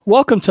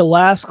Welcome to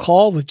Last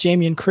Call with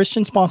Jamie and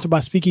Christian, sponsored by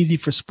Speakeasy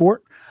for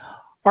Sport.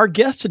 Our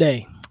guest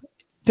today,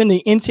 been in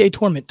the NCAA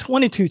tournament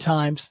 22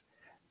 times,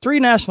 3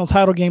 national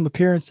title game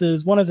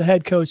appearances, 1 as a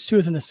head coach, 2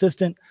 as an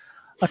assistant,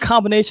 a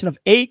combination of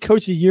 8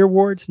 Coach of the Year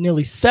awards,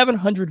 nearly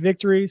 700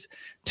 victories,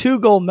 2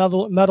 gold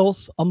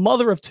medals, a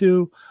mother of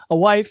 2, a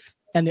wife,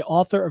 and the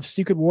author of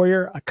Secret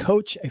Warrior, a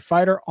coach, a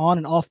fighter on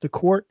and off the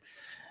court.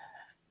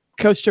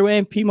 Coach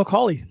Joanne P.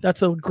 McCallie.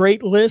 That's a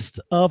great list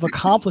of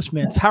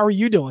accomplishments. How are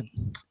you doing?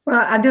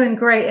 Well, I'm doing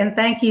great. And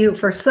thank you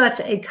for such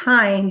a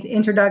kind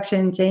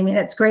introduction, Jamie.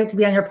 It's great to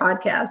be on your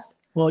podcast.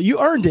 Well, you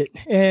earned it.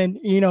 And,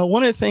 you know,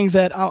 one of the things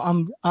that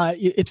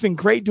it's been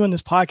great doing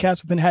this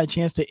podcast. We've had a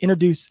chance to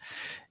introduce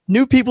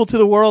new people to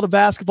the world of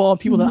basketball and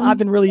people that I've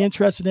been really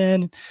interested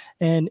in.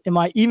 And in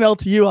my email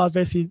to you, I was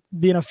basically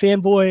being a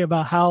fanboy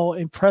about how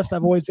impressed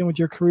I've always been with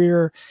your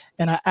career.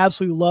 And I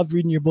absolutely loved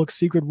reading your book,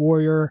 Secret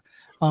Warrior.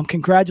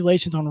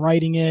 Congratulations on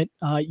writing it.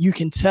 You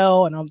can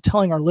tell, and I'm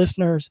telling our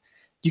listeners,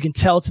 you can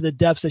tell to the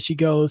depths that she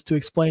goes to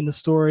explain the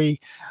story,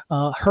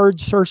 her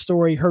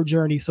story, her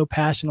journey so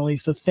passionately.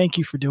 So thank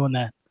you for doing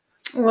that.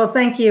 Well,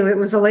 thank you. It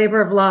was a labor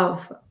of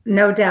love,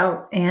 no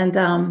doubt.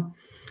 And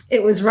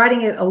it was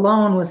writing it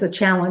alone was a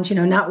challenge, you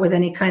know, not with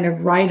any kind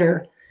of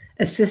writer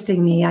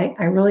assisting me.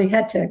 I really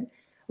had to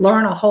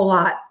learn a whole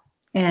lot,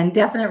 and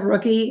definite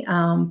rookie,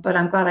 but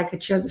I'm glad I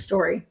could share the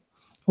story.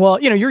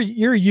 Well, you know,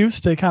 you're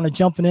used to kind of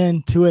jumping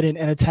into it and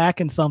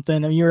attacking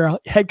something. I mean, you're a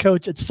head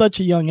coach at such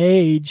a young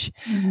age.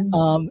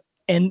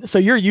 And so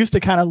you're used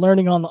to kind of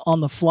learning on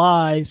the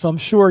fly. So I'm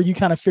sure you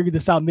kind of figured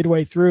this out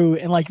midway through,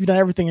 and like you've done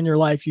everything in your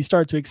life, you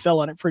start to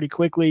excel on it pretty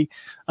quickly.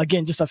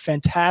 Again, just a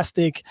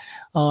fantastically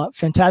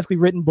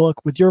written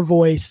book with your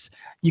voice.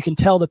 You can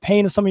tell the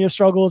pain of some of your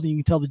struggles, and you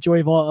can tell the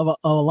joy of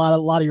a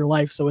lot of your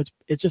life. So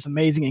it's just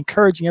amazing,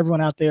 encouraging everyone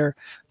out there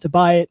to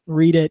buy it,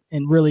 read it,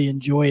 and really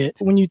enjoy it.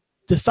 When you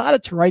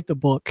decided to write the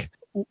book,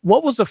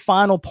 what was the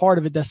final part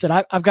of it that said,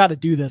 I've got to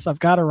do this. I've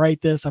got to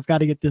write this. I've got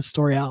to get this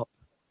story out?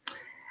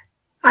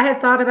 I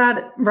had thought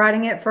about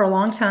writing it for a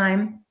long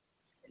time.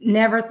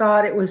 Never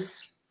thought it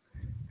was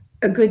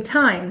a good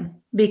time,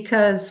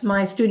 because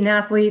my student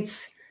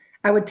athletes,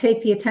 I would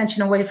take the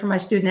attention away from my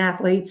student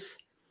athletes.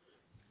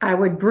 I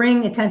would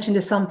bring attention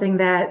to something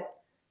that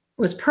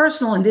was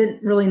personal and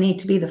didn't really need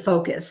to be the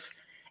focus.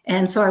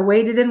 And so I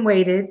waited and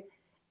waited.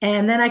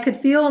 And then I could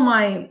feel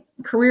my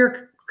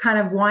career kind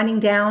of winding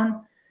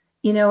down,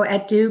 you know,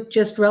 at Duke,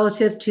 just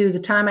relative to the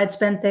time I'd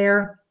spent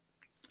there,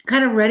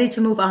 kind of ready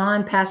to move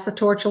on, pass the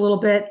torch a little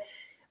bit.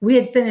 We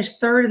had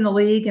finished 3rd in the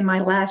league in my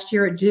last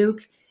year at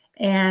Duke,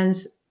 and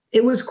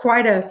it was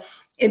quite a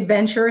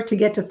adventure to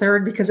get to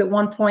 3rd, because at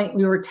one point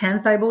we were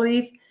 10th, I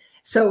believe.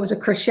 So it was a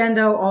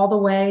crescendo all the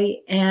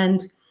way. And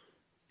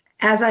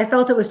as I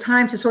felt it was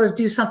time to sort of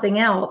do something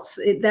else,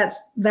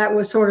 that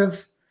was sort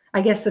of, I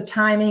guess, the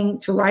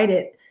timing to write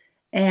it.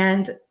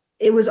 And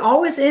it was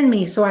always in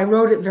me, so I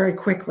wrote it very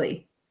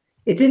quickly.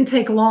 It didn't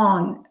take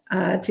long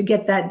to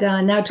get that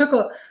done. Now, it took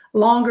a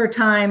longer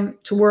time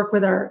to work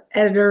with our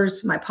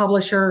editors, my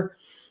publisher,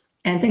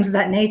 and things of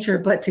that nature.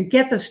 But to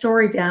get the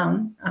story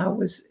down,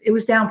 it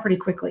was down pretty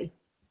quickly.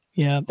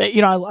 Yeah,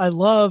 you know, I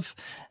love,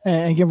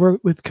 and again, we're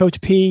with Coach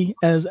P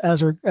as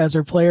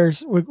her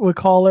players would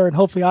call her, and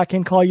hopefully I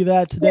can call you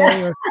that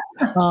today.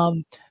 Yeah.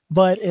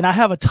 And I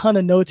have a ton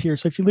of notes here.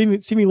 So if you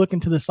see me looking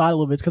to the side a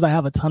little bit, it's because I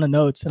have a ton of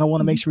notes, and I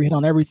want to make sure we hit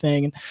on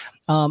everything.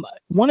 And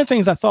one of the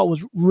things I thought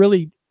was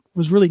really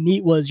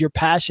neat was your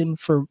passion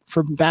for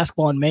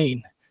basketball in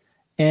Maine,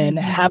 and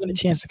having a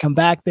chance to come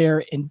back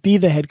there and be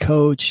the head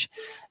coach.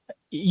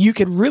 You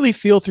could really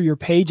feel through your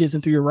pages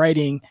and through your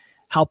writing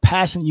how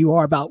passionate you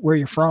are about where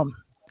you're from,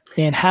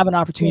 and have an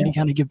opportunity to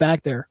kind of give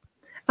back there.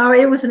 Oh,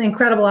 it was an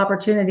incredible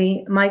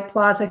opportunity. Mike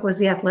Plazek was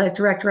the athletic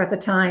director at the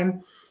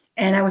time,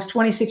 and I was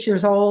 26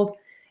 years old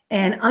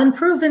and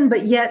unproven,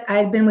 but yet I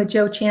had been with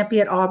Joe Champy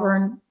at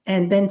Auburn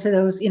and been to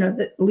those, you know,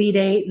 the Elite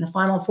 8 and the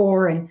Final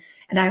Four. And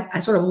I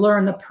sort of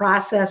learned the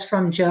process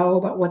from Joe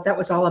about what that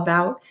was all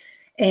about.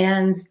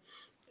 And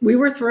we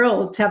were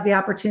thrilled to have the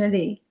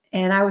opportunity.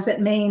 And I was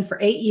at Maine for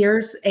 8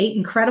 years, 8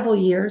 incredible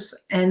years.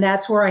 And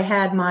that's where I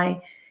had my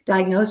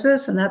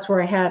diagnosis, and that's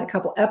where I had a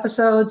couple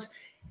episodes.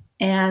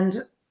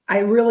 And I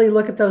really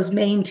look at those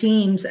Maine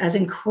teams as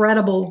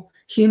incredible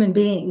human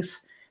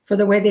beings for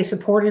the way they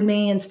supported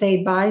me and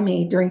stayed by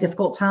me during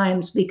difficult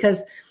times,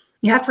 because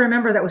you have to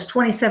remember that was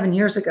 27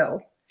 years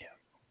ago. Yeah.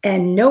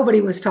 And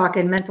nobody was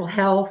talking mental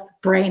health,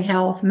 brain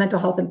health, mental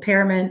health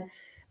impairment,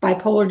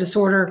 bipolar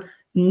disorder.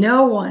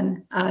 No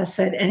one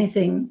said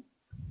anything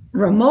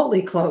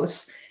remotely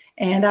close.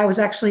 And I was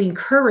actually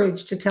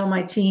encouraged to tell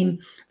my team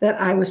that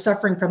I was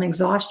suffering from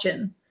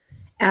exhaustion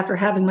after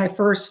having my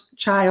first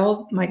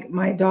child,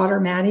 my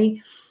daughter,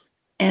 Maddie.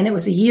 And it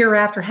was a year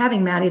after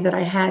having Maddie that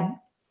I had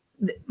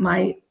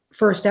my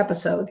first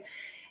episode.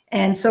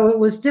 And so it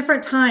was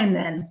different time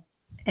then.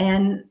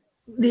 And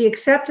the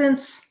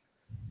acceptance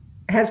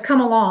has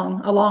come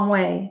along a long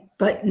way,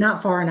 but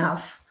not far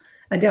enough.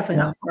 Definitely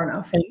not far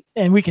enough.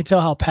 And we can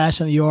tell how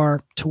passionate you are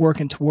to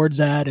working towards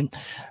that. And,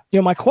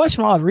 my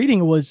question while I was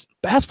reading was,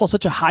 basketball is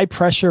such a high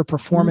pressure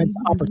performance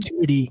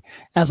opportunity.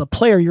 As a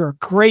player, you're a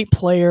great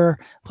player,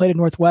 played at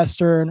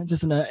Northwestern,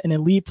 just an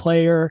elite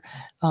player,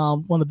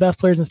 one of the best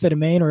players in the state of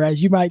Maine, or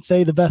as you might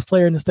say, the best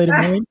player in the state of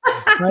Maine.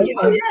 Right?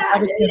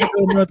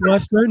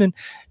 Northwestern.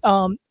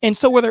 And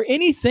so were there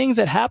any things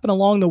that happened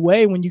along the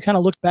way when you kind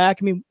of look back?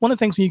 I mean, one of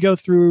the things when you go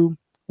through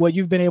what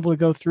you've been able to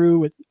go through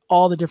with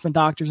all the different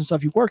doctors and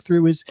stuff you work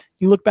through is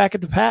you look back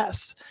at the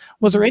past.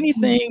 Was there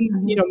anything,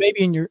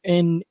 maybe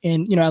in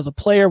as a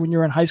player when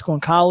you're in high school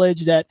and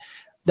college that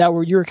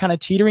were, you were kind of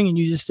teetering and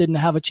you just didn't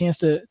have a chance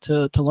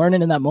to learn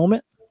it in that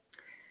moment?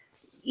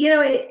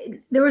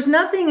 There was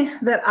nothing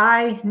that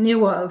I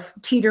knew of,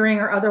 teetering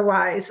or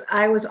otherwise.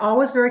 I was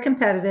always very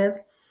competitive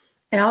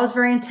and always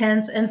very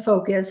intense and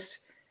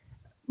focused,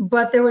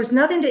 but there was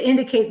nothing to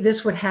indicate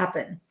this would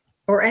happen.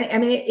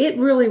 It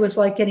really was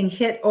like getting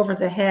hit over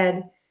the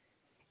head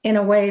in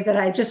a way that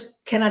I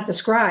just cannot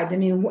describe. I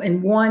mean,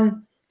 in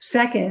 1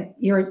 second,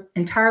 you're an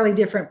entirely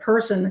different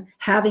person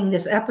having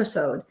this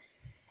episode.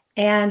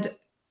 And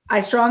I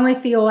strongly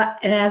feel,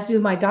 and as do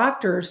my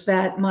doctors,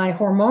 that my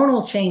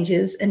hormonal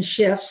changes and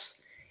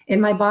shifts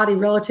in my body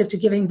relative to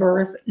giving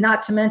birth,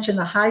 not to mention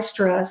the high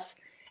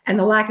stress and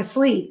the lack of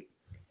sleep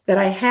that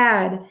I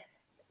had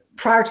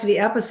prior to the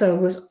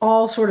episode, was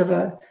all sort of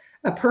a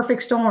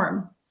perfect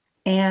storm.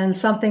 And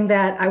something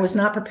that I was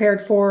not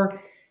prepared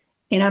for.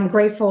 And I'm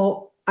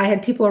grateful I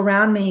had people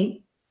around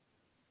me,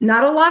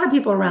 not a lot of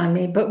people around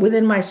me, but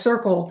within my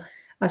circle,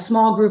 a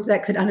small group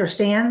that could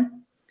understand.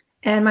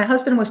 And my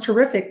husband was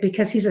terrific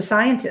because he's a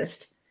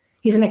scientist.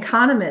 He's an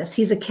economist.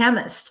 He's a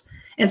chemist.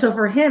 And so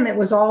for him, it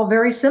was all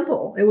very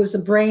simple. It was a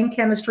brain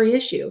chemistry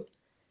issue.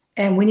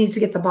 And we needed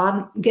to get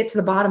to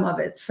the bottom of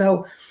it.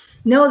 So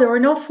no, there were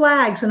no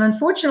flags. And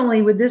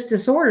unfortunately, with this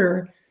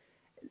disorder,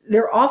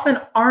 there often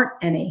aren't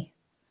any.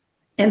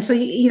 And so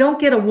you don't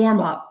get a warm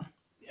up.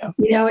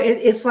 Yeah.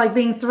 It's like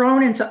being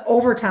thrown into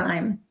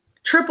overtime,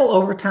 triple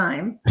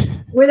overtime,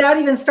 without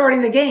even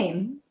starting the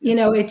game.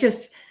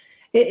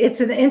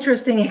 It's an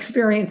interesting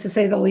experience, to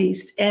say the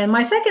least. And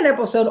my second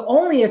episode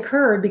only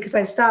occurred because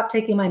I stopped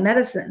taking my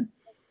medicine.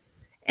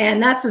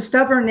 And that's the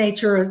stubborn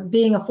nature of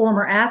being a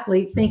former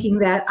athlete, thinking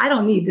that I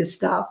don't need this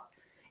stuff.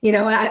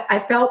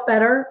 I felt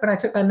better when I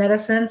took my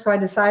medicine, so I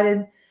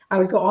decided I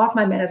would go off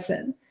my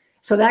medicine.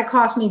 So that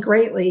cost me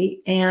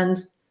greatly. And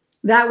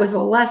that was a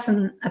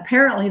lesson,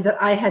 apparently, that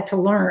I had to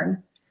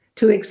learn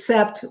to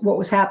accept what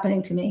was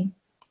happening to me.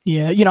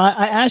 Yeah.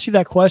 I asked you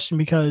that question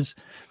because,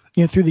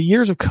 through the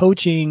years of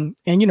coaching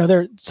and,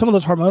 there some of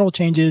those hormonal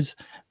changes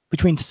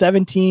between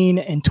 17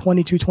 and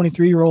 22,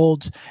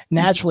 23-year-olds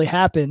naturally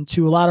happen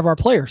to a lot of our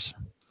players.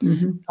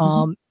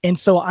 And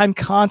so I'm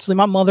constantly,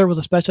 my mother was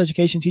a special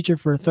education teacher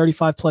for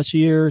 35 plus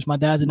years. My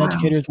dad's an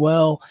educator as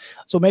well.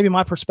 So maybe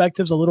my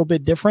perspective's a little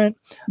bit different.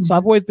 So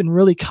I've always been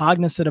really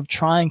cognizant of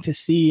trying to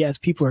see as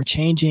people are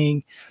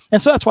changing.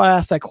 And so that's why I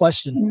asked that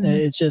question.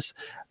 It's just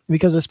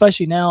because,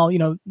 especially now,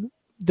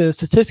 the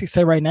statistics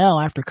say right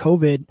now after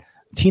COVID,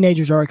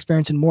 teenagers are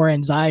experiencing more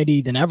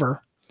anxiety than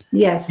ever.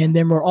 Yes. And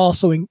then we're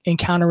also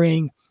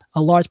encountering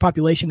a large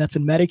population that's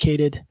been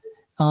medicated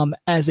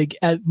as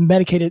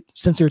medicated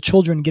since they're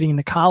children getting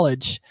into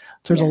college.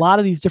 So there's a lot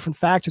of these different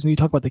factors when you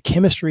talk about the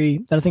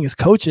chemistry that I think as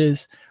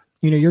coaches,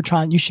 you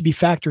should be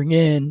factoring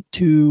in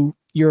to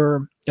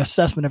your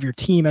assessment of your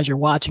team as you're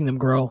watching them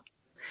grow.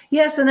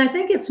 Yes. And I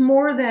think it's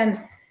more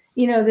than,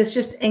 this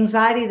just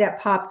anxiety that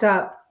popped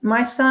up.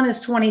 My son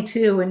is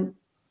 22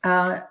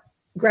 and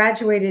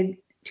graduated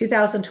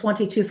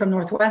 2022 from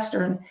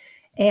Northwestern.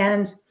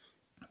 And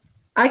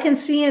I can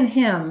see in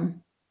him,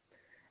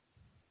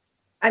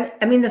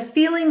 the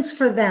feelings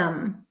for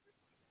them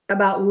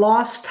about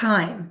lost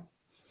time,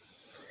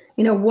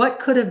 what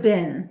could have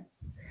been.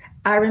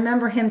 I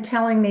remember him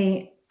telling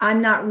me,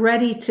 I'm not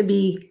ready to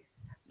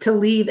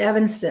leave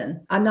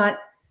Evanston.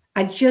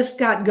 I just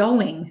got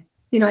going.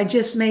 I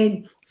just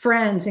made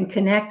friends and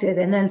connected.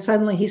 And then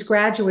suddenly he's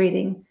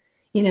graduating,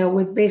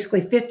 with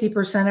basically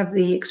 50% of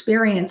the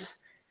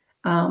experience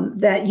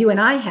that you and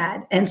I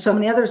had and so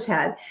many others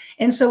had.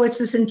 And so it's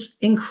this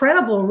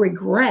incredible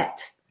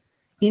regret.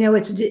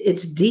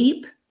 It's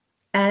deep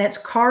and it's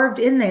carved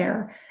in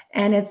there,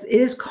 and it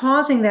is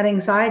causing that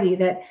anxiety,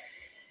 that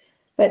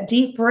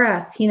deep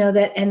breath,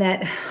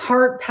 that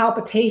heart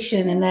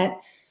palpitation, and that,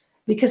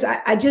 because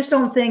I just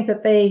don't think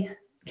that they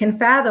can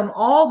fathom,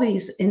 all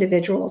these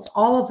individuals,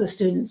 all of the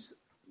students,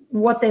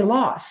 what they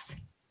lost.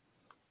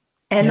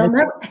 And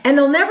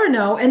they'll never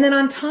know. And then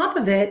on top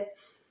of it,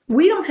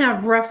 we don't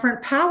have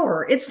referent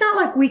power. It's not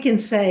like we can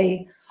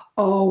say,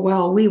 oh,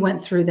 well, we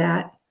went through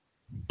that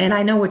and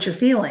I know what you're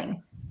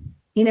feeling.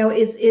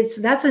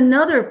 That's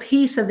another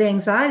piece of the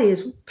anxiety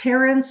is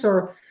parents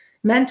or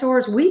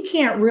mentors. We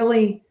can't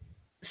really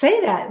say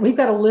that. We've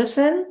got to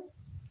listen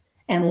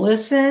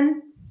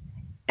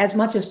as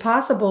much as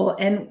possible.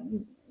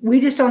 And we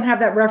just don't have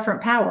that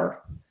referent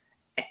power.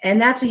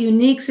 And that's a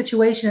unique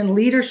situation in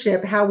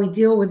leadership, how we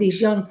deal with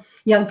these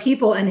young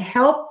people and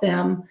help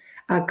them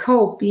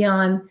cope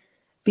beyond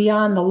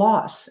beyond the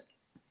loss,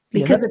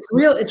 because it's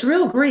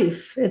real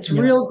grief. It's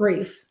real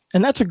grief.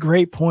 And that's a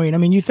great point. I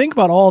mean, you think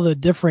about all the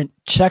different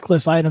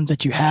checklist items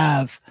that you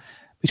have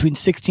between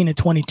 16 and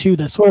 22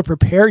 that sort of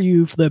prepare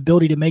you for the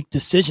ability to make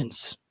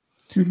decisions.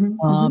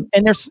 And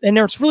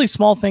there's really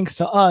small things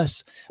to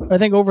us, but I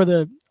think over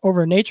the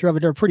nature of it,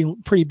 they're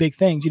pretty big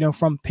things,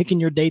 from picking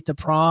your date to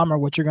prom or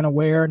what you're going to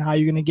wear and how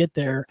you're going to get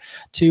there,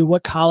 to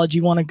what college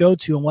you want to go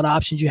to and what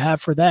options you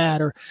have for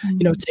that, or,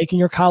 taking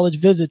your college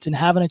visits and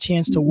having a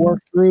chance to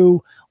work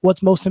through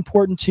what's most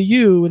important to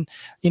you, and,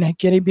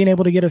 being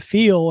able to get a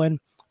feel. And,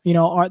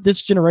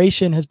 this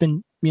generation has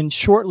been, in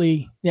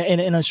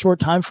a short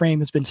time frame,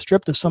 has been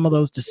stripped of some of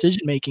those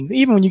decision makings.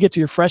 Even when you get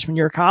to your freshman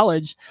year of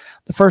college,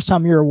 the first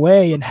time you're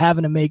away and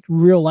having to make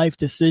real life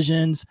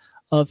decisions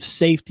of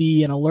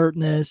safety and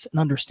alertness and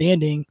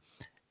understanding,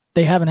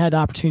 they haven't had the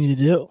opportunity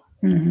to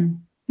do.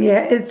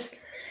 Yeah,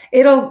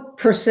 it'll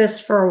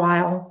persist for a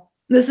while.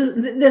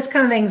 This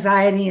kind of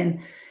anxiety, and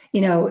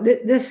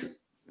this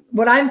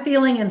what I'm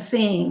feeling and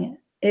seeing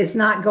is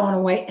not going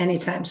away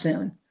anytime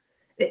soon.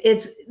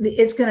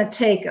 It's going to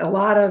take a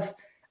lot of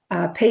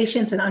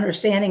patience and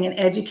understanding and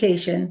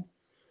education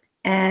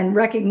and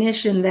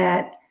recognition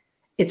that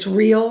it's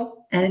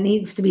real and it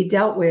needs to be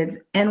dealt with.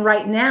 And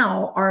right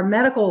now, our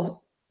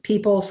medical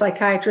people,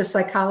 psychiatrists,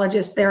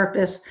 psychologists,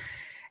 therapists,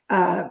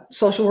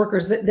 social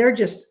workers, they're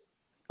just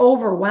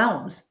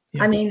overwhelmed.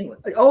 I mean,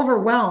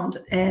 overwhelmed.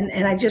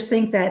 And I just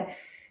think that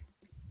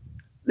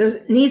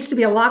there needs to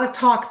be a lot of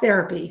talk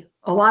therapy,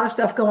 a lot of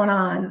stuff going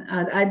on.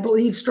 I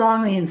believe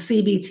strongly in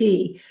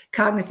CBT,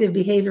 cognitive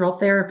behavioral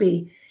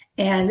therapy.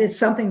 And it's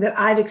something that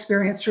I've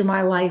experienced through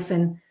my life.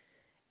 And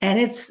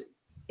it's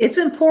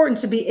important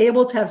to be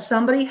able to have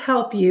somebody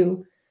help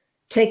you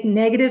take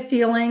negative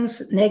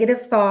feelings,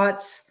 negative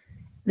thoughts,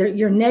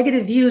 your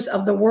negative views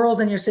of the world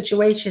and your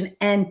situation,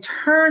 and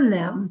turn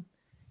them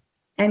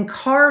and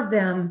carve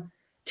them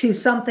to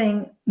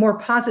something more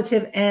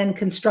positive and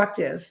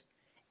constructive.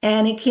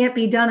 And it can't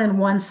be done in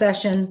one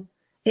session.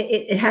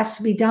 It has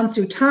to be done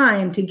through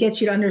time to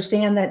get you to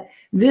understand that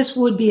this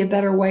would be a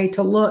better way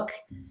to look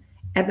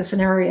at the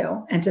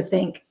scenario and to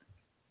think.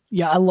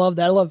 Yeah, I love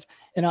that.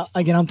 And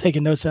again, I'm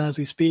taking notes as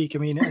we speak. I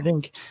mean, I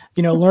think,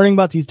 learning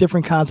about these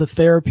different kinds of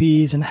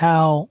therapies and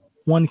how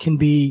one can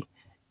be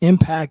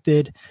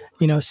impacted,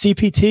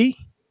 CPT?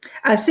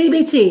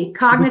 CBT,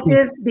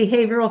 cognitive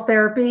behavioral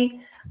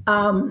therapy.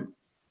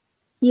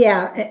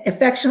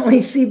 Affectionately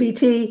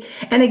CBT.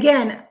 And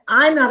again,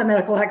 I'm not a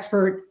medical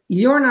expert.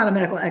 You're not a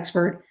medical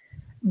expert.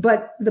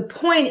 But the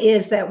point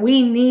is that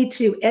we need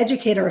to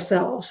educate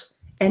ourselves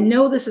and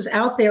know this is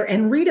out there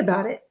and read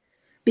about it,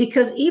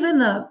 because even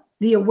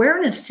the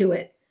awareness to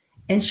it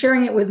and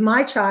sharing it with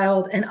my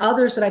child and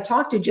others that I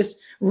talk to, just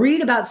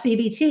read about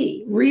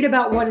CBT, read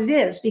about what it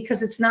is,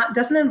 because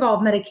doesn't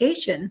involve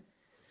medication,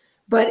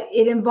 but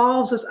it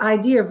involves this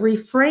idea of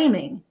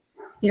reframing.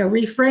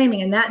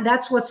 And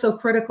that's what's so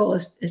critical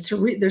is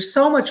there's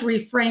so much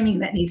reframing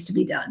that needs to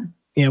be done.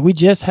 Yeah, we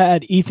just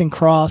had Ethan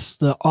Cross,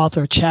 the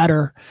author of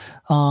Chatter.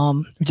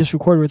 We just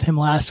recorded with him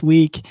last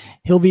week.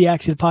 He'll be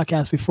actually the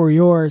podcast before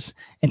yours,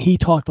 and he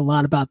talked a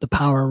lot about the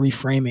power of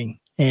reframing.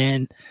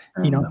 And,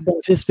 one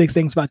of his big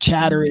things about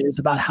Chatter is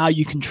about how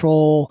you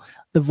control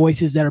the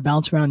voices that are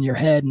bouncing around in your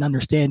head and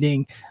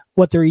understanding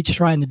what they're each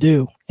trying to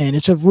do. And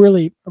it's a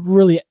really,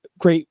 really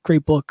great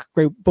book,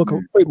 great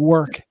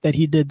work that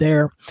he did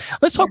there.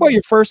 Let's talk about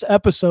your first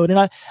episode.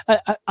 And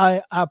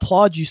I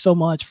applaud you so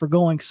much for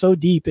going so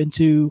deep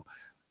into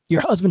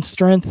your husband's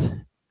strength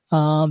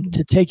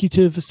to take you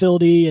to the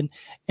facility.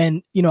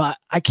 And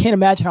I can't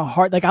imagine how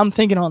hard, like I'm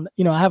thinking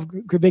I have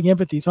big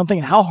empathy. So I'm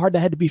thinking how hard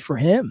that had to be for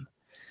him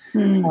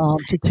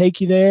to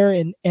take you there.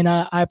 And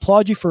I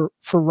applaud you for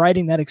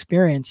writing that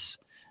experience.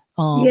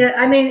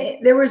 I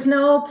mean, there was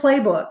no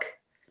playbook.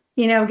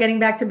 Getting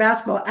back to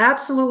basketball,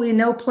 absolutely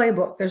no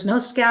playbook. There's no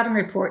scouting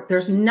report.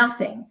 There's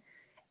nothing.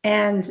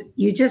 And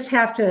you just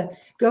have to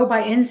go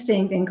by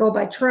instinct and go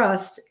by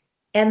trust.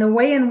 And the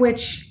way in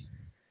which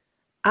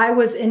I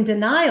was in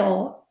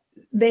denial,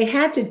 they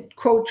had to,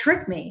 quote,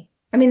 trick me.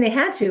 I mean, they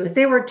had to. If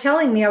they were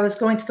telling me I was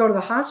going to go to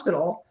the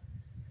hospital,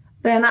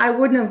 then I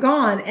wouldn't have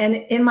gone. And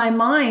in my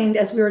mind,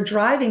 as we were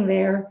driving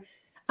there,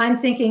 I'm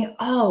thinking,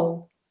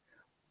 oh,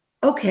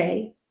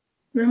 okay,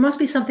 there must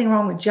be something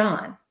wrong with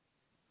John.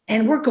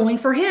 And we're going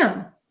for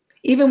him.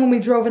 Even when we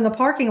drove in the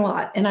parking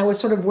lot and I was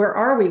sort of, where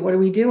are we? What are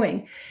we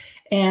doing?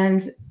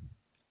 And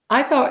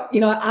I thought,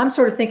 I'm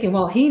sort of thinking,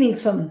 well, he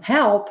needs some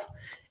help.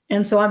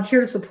 And so I'm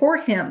here to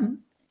support him.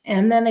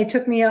 And then they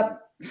took me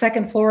up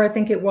second floor, I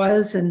think it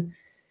was. And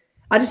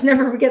I just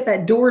never forget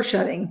that door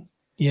shutting.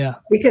 Yeah.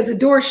 Because the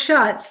door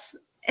shuts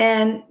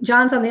and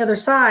John's on the other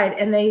side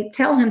and they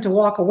tell him to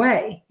walk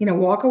away,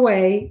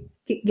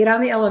 get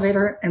on the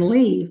elevator and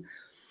leave.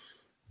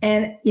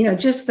 And,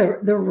 just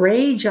the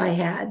rage I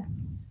had,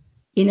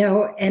 and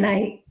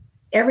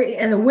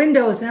the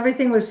windows and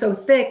everything was so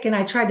thick, and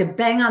I tried to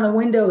bang on the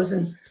windows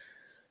and,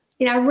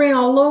 I ran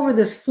all over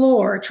this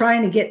floor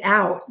trying to get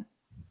out.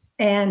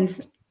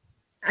 And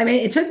I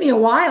mean, it took me a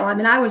while. I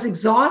mean, I was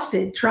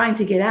exhausted trying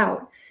to get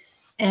out.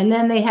 And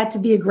then they had to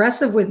be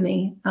aggressive with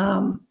me.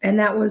 And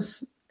that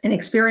was an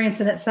experience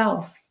in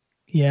itself.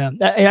 Yeah.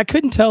 I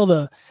couldn't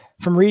tell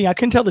from reading, I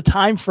couldn't tell the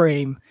time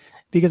frame,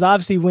 because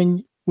obviously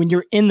when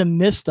you're in the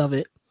midst of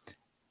it,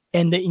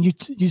 and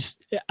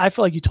I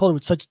feel like you told it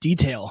with such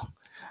detail.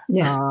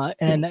 Yeah.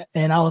 And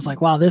I was like,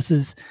 wow, this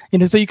is,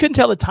 so you couldn't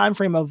tell the time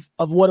frame of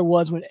what it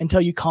was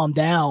until you calmed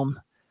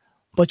down,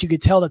 but you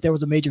could tell that there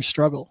was a major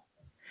struggle.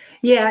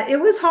 Yeah, it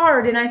was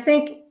hard. And I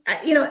think,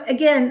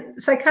 again,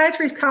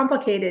 psychiatry is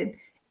complicated.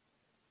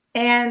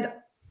 And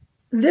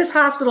this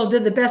hospital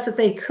did the best that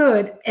they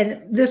could.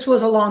 And this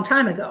was a long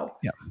time ago.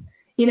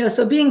 Yeah.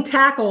 So being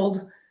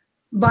tackled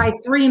by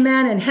 3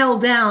 men and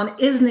held down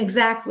isn't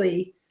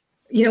exactly,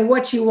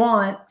 what you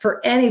want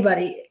for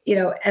anybody,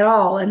 at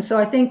all. And so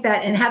I think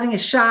that, and having a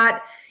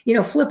shot,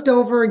 flipped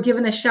over,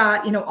 given a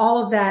shot,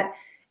 all of that,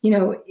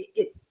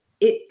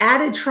 it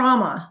added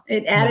trauma.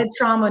 It added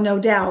trauma, no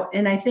doubt.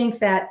 And I think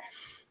that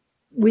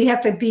we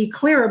have to be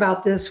clear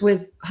about this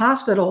with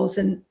hospitals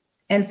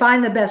and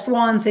find the best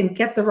ones and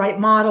get the right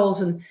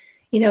models. And,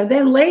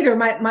 then later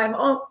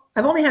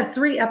I've only had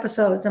 3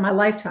 episodes in my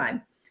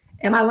lifetime.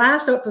 And my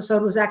last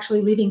episode was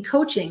actually leaving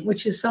coaching,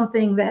 which is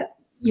something that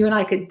you and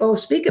I could both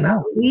speak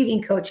about,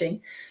 leaving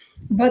coaching.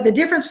 But the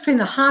difference between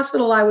the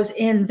hospital I was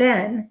in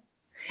then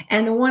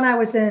and the one I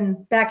was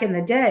in back in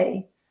the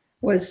day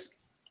was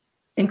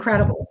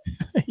incredible.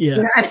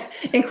 Yeah.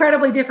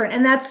 Incredibly different.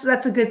 And that's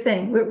a good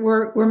thing.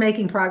 We're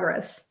making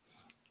progress.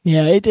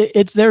 Yeah.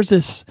 There's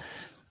this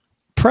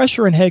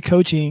pressure in head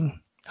coaching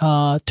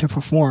to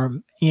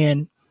perform.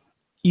 And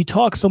you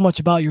talk so much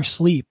about your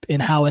sleep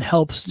and how it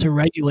helps to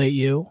regulate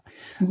you.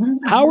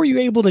 Mm-hmm. How are you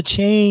able to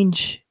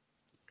change?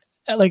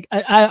 Like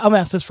I'm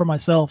asked this for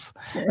myself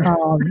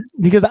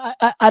because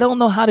I don't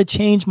know how to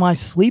change my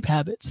sleep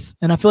habits.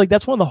 And I feel like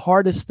that's one of the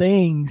hardest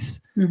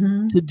things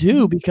to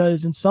do,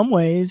 because in some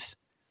ways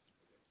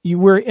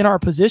we're in our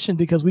position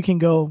because we can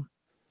go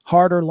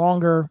harder,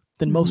 longer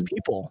than most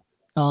people.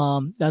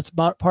 That's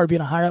part of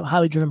being a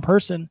highly driven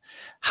person.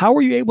 How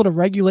are you able to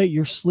regulate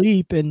your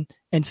sleep and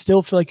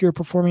still feel like you're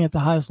performing at the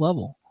highest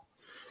level?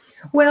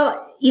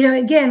 Well,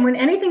 again, when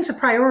anything's a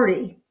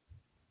priority,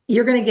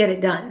 you're going to get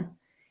it done.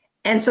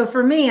 And so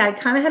for me, I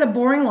kind of had a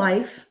boring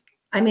life.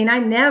 I mean, I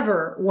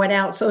never went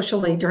out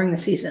socially during the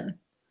season.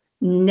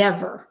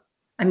 Never.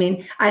 I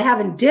mean, I'd have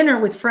a dinner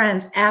with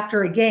friends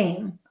after a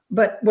game,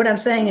 but what I'm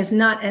saying is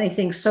not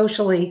anything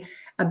socially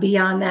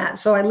beyond that.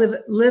 So I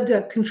lived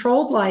a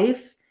controlled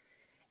life.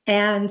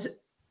 And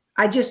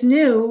I just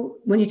knew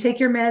when you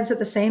take your meds at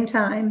the same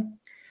time,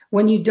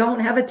 when you don't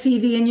have a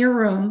TV in your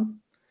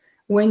room,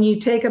 when you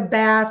take a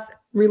bath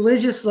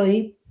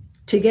religiously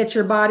to get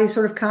your body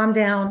sort of calmed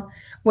down,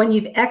 when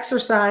you've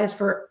exercised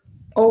for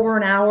over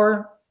an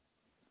hour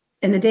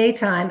in the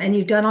daytime and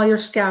you've done all your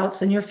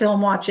scouts and your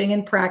film watching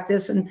and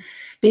practice and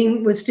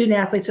being with student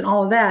athletes and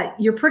all of that,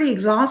 you're pretty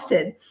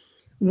exhausted.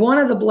 One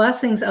of the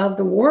blessings of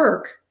the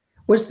work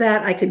was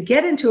that I could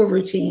get into a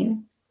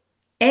routine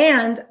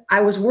and I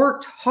was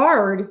worked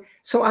hard,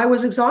 so I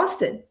was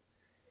exhausted.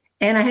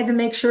 And I had to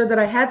make sure that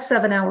I had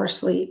 7 hours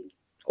sleep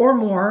or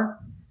more,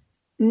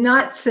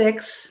 not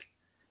 6,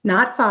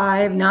 not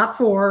 5, not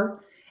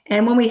 4.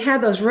 And when we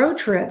had those road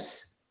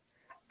trips,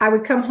 I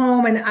would come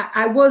home and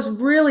I was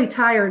really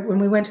tired when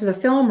we went to the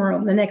film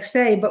room the next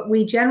day, but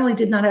we generally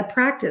did not have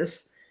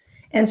practice.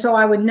 And so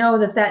I would know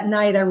that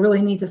night I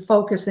really need to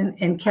focus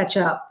and catch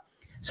up.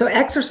 So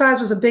exercise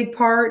was a big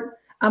part.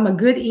 I'm a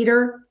good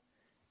eater.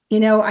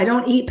 I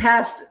don't eat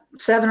past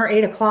 7 or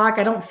 8 o'clock.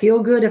 I don't feel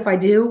good if I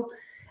do.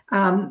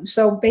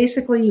 So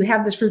basically you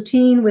have this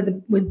routine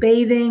with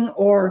bathing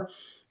or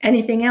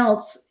anything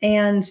else,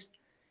 and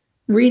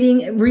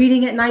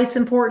reading at night's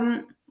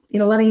important,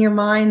 letting your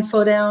mind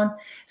slow down.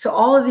 So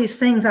all of these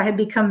things I had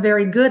become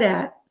very good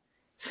at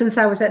since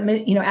I was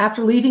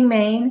after leaving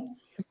Maine.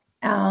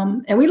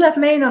 And we left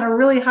Maine on a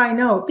really high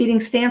note. Beating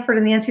Stanford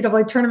in the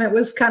NCAA tournament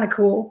was kind of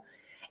cool.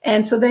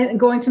 And so then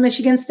going to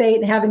Michigan State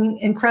and having an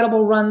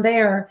incredible run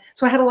there.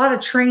 So I had a lot of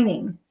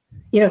training,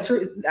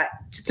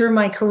 through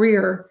my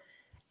career.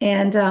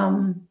 And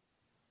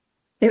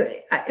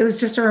it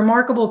was just a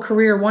remarkable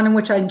career, one in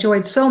which I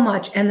enjoyed so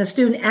much. And the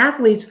student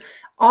athletes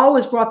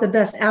always brought the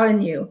best out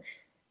in you.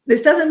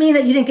 This doesn't mean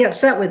that you didn't get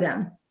upset with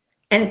them.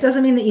 And it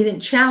doesn't mean that you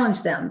didn't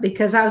challenge them,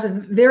 because I was a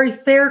very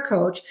fair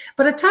coach,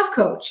 but a tough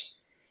coach.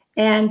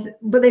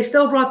 But they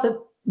still brought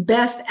the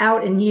best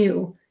out in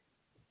you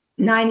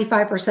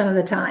 95% of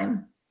the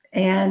time.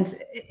 And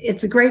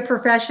it's a great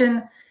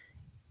profession.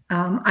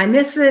 I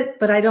miss it,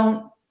 but I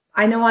know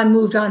I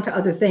moved on to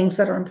other things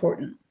that are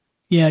important.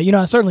 Yeah,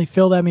 I certainly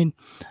feel that. I mean,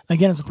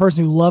 again, as a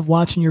person who loved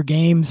watching your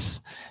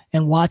games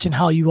and watching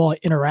how you all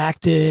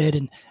interacted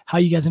and how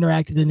you guys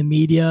interacted in the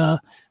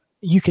media,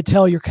 you could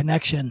tell your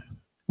connection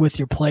with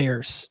your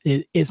players.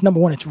 It's number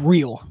one, it's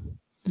real.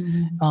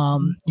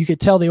 Mm-hmm. You could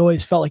tell they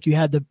always felt like you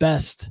had the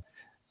best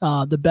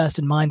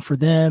in mind for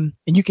them.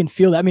 And you can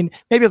feel that. I mean,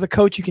 maybe as a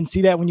coach, you can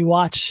see that when you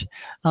watch.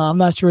 I'm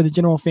not sure the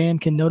general fan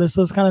can notice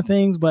those kind of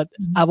things, but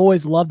I've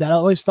always loved that. I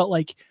always felt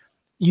like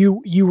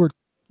you were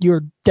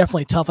you're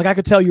definitely tough. Like I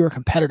could tell you were a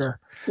competitor.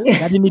 Yeah.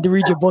 I didn't need to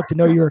read your book to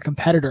know you were a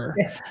competitor.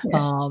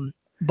 Yeah.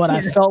 But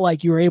I felt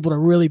like you were able to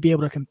really be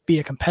able to be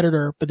a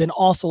competitor, but then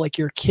also like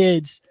your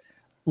kids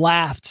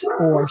laughed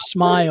or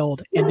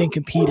smiled and then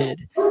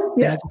competed.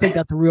 And I think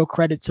that's a real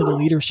credit to the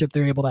leadership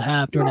they're able to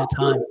have during that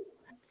time.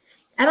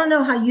 I don't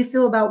know how you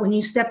feel about when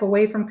you step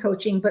away from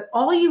coaching, but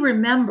all you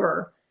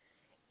remember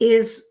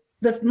is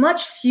the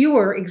much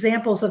fewer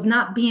examples of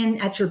not being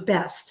at your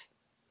best.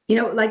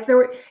 Like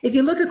if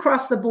you look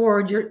across the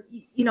board,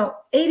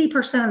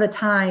 80% of the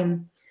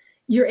time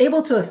you're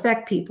able to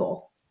affect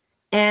people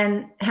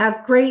and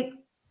have great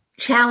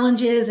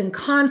challenges and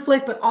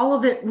conflict, but all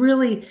of it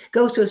really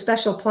goes to a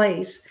special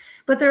place.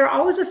 But there are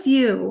always a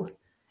few,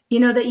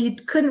 that you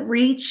couldn't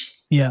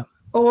reach. Yeah.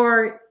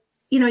 Or,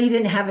 you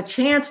didn't have a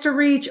chance to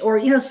reach,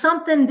 or,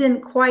 something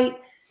didn't quite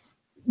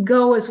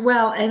go as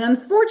well. And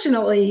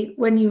unfortunately,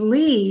 when you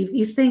leave,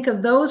 you think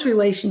of those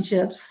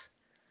relationships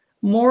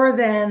more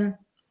than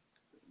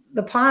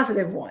the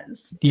positive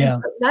ones. Yeah.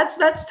 So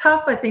that's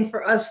tough, I think,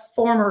 for us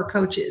former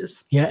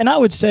coaches. Yeah. And I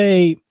would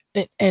say,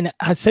 and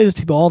I say this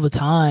to people all the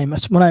time,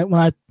 when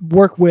I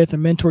work with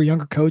and mentor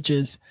younger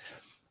coaches,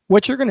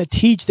 what you're going to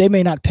teach, they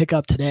may not pick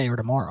up today or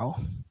tomorrow.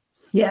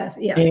 Yes.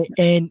 Yeah.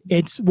 And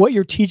it's what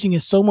you're teaching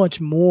is so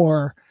much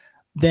more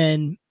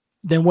than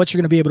what you're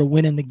going to be able to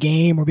win in the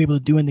game or be able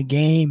to do in the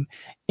game.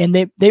 And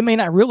they may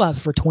not realize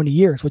for 20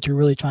 years what you're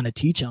really trying to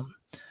teach them,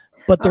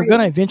 but they're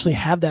going to eventually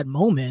have that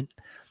moment.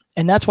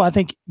 And that's why I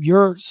think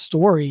your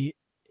story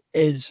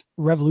is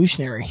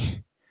revolutionary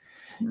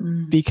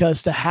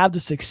because to have the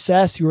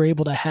success you were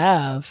able to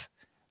have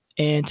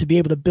and to be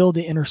able to build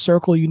the inner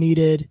circle you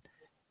needed,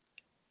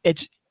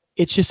 it's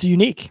just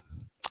unique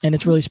and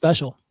it's really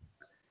special.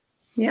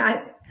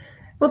 Yeah.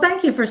 Well,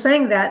 thank you for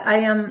saying that.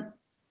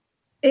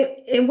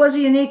 It was a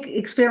unique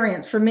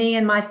experience for me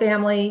and my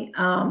family.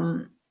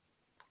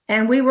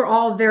 And we were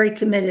all very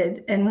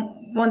committed.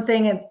 And one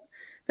thing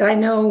that I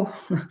know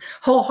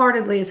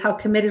wholeheartedly is how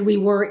committed we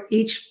were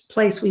each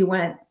place we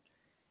went.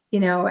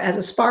 As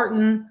a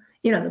Spartan,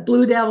 the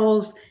Blue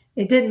Devils,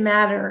 it didn't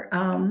matter.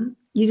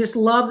 You just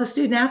love the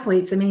student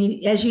athletes. I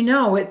mean, as you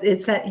know,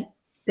 it's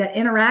that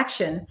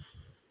interaction.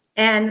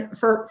 And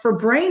for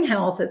brain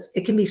health,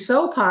 it can be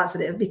so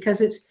positive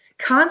because it's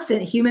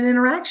constant human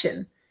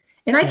interaction.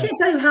 And I can't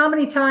tell you how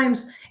many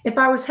times, if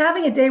I was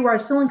having a day where I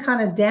was feeling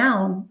kind of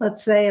down,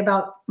 let's say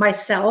about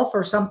myself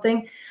or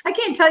something, I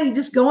can't tell you,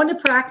 just going to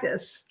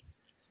practice,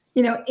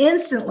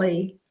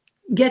 instantly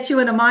get you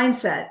in a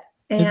mindset.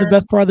 And it's the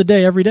best part of the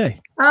day every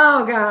day.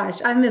 Oh gosh,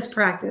 I miss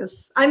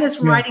practice. I miss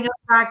writing up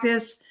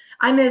practice.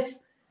 I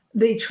miss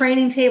the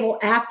training table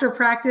after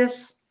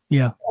practice.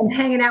 Yeah. And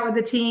hanging out with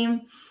the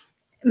team.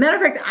 Matter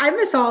of fact, I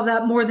miss all of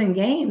that more than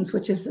games,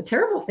 which is a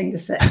terrible thing to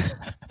say.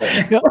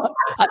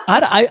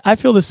 I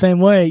feel the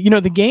same way.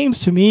 The games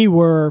to me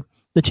were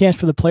the chance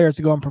for the players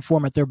to go and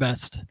perform at their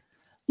best.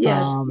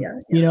 Yes.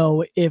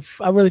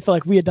 If I really felt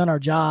like we had done our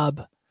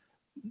job,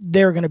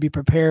 they were going to be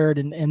prepared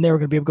and they were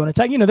going to be able to go and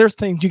attack. There's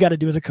things you got to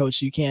do as a coach.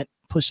 So you can't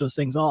push those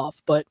things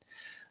off. But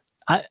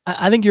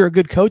I think you're a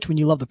good coach when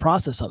you love the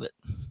process of it.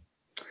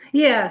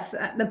 Yes.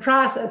 The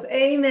process.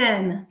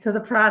 Amen to the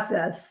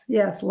process.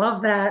 Yes.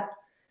 Love that.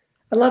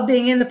 I love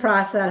being in the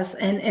process.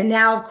 And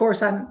now, of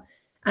course, I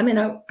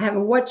have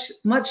a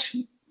much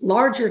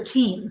larger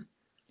team.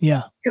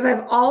 Yeah. Because I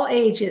have all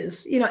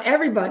ages,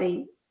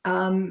 everybody,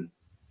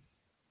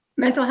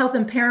 mental health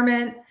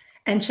impairment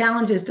and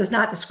challenges does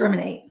not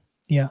discriminate.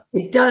 Yeah.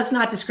 It does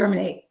not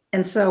discriminate.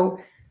 And so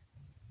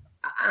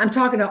I'm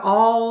talking to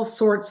all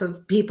sorts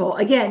of people.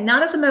 Again,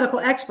 not as a medical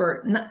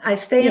expert. I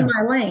stay in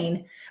my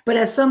lane, but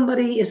as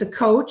somebody is a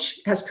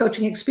coach, has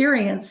coaching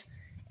experience,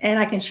 and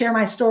I can share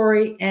my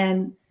story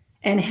and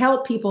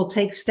help people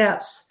take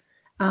steps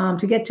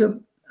to get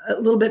to a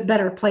little bit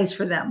better place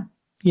for them.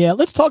 Yeah.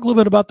 Let's talk a little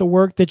bit about the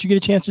work that you get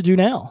a chance to do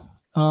now.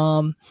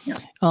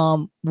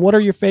 What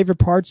are your favorite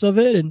parts of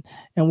it?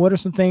 And what are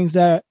some things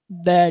that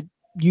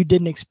you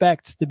didn't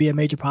expect to be a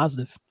major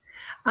positive?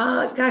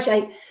 Gosh,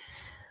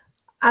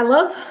 I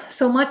love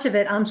so much of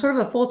it. I'm sort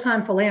of a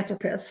full-time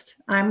philanthropist.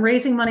 I'm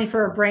raising money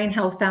for a brain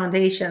health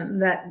foundation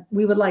that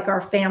we would like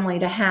our family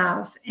to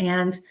have.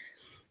 And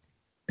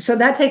so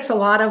that takes a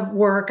lot of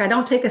work. I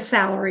don't take a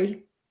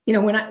salary.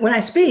 When I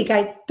speak,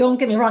 don't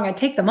get me wrong, I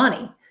take the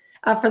money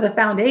for the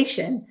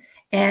foundation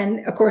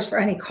and of course for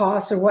any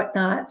costs or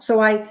whatnot.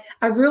 So I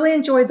really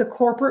enjoyed the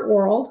corporate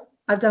world.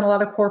 I've done a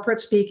lot of corporate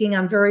speaking.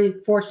 I'm very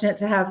fortunate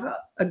to have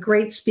a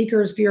great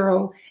speakers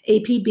bureau,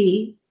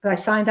 APB. I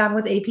signed on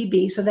with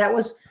APB. So that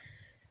was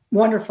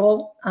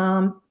wonderful.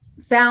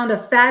 Found a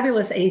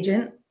fabulous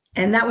agent,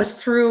 and that was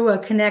through a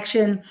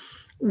connection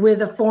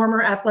with a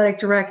former athletic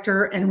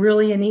director, and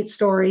really a neat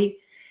story,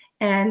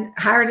 and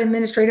hired an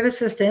administrative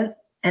assistant.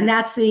 And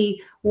that's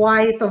the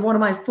wife of one of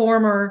my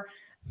former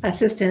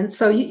assistants.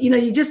 So,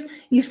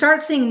 you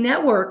start seeing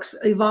networks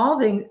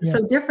evolving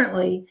so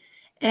differently.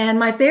 And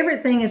my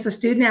favorite thing is the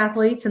student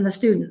athletes and the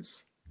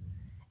students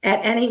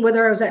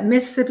whether I was at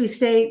Mississippi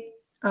State,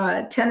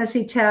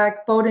 Tennessee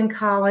Tech, Bowdoin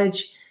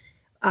College,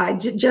 I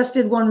just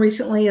did one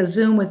recently, a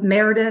Zoom with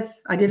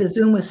Meredith. I did a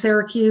Zoom with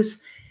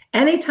Syracuse.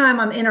 Anytime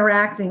I'm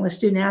interacting with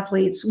student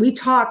athletes, we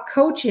talk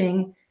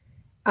coaching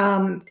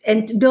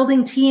and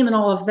building team and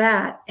all of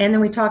that. And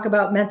then we talk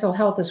about mental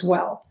health as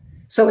well.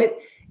 So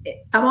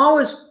I'm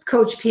always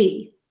Coach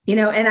P,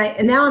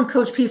 and now I'm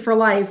Coach P for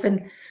life.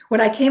 And when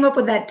I came up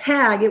with that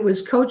tag, it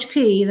was Coach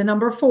P, the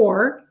number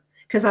 4,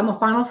 because I'm a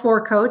Final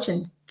Four coach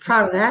and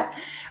proud of that,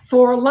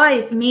 for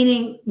life,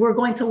 meaning we're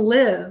going to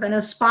live and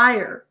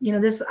aspire.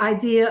 This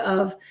idea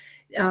of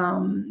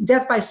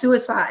death by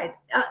suicide.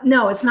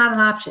 No, it's not an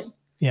option.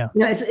 Yeah.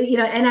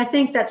 And I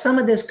think that some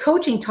of this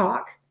coaching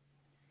talk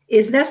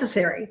is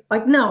necessary.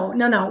 Like, no,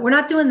 we're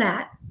not doing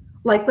that.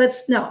 Like,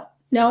 no,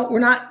 we're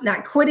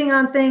not quitting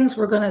on things.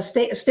 We're going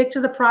to stick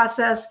to the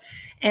process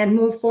and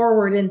move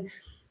forward. And,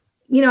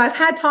 I've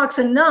had talks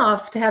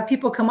enough to have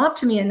people come up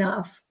to me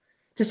enough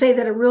to say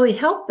that it really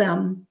helped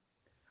them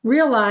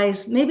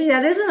realize maybe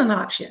that isn't an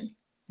option.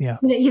 Yeah.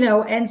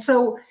 And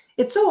so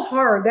it's so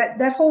hard.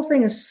 That whole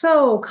thing is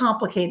so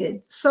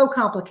complicated.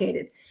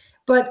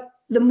 But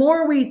the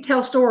more we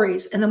tell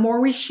stories and the more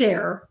we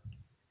share,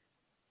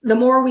 the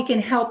more we can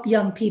help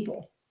young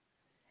people.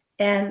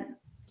 And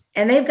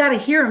they've got to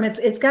hear them.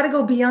 It's got to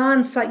go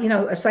beyond,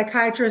 a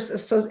psychiatrist.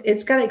 So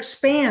it's got to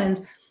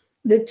expand.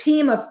 The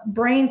team of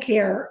brain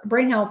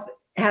health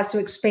has to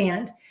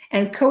expand,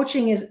 and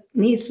coaching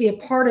needs to be a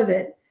part of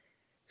it,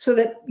 so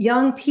that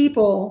young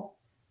people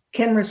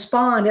can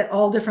respond at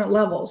all different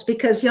levels,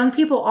 because young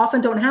people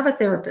often don't have a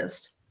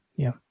therapist.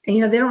 Yeah.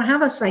 And, they don't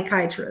have a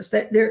psychiatrist.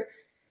 They're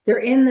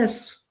in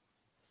this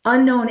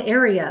unknown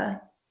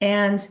area.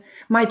 And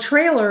my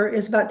trailer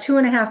is about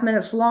 2.5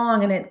 minutes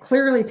long, and it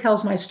clearly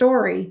tells my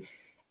story.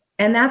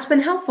 And that's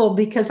been helpful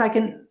because I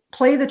can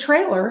play the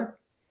trailer.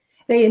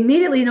 They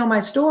immediately know my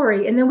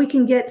story, and then we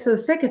can get to the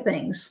thick of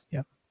things.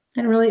 Yeah.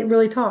 And really,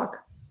 really talk.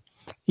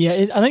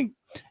 Yeah. I think,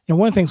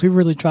 one of the things we've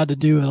really tried to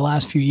do in the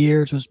last few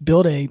years was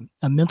build a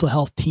mental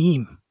health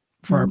team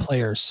for our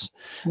players.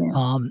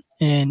 Yeah.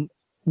 And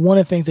one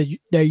of the things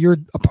that you're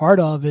a part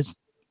of is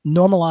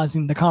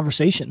normalizing the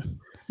conversation.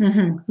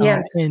 Mm-hmm.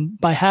 Yes. And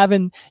by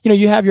having,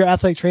 you have your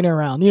athletic trainer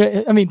around,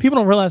 people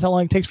don't realize how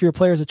long it takes for your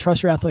players to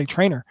trust your athletic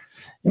trainer.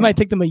 It might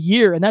take them a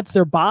year, and that's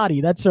their body,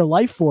 that's their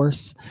life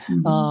force,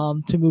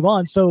 to move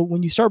on. So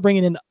when you start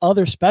bringing in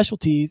other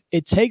specialties,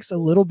 it takes a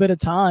little bit of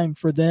time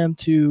for them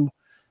to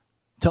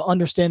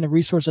understand the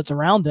resource that's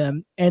around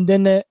them, and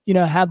then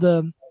have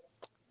the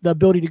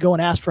ability to go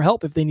and ask for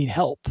help if they need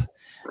help.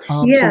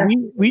 So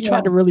we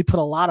tried to really put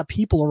a lot of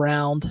people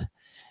around.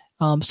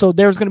 So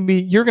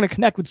you're going to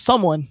connect with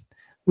someone.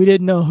 We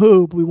didn't know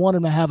who, but we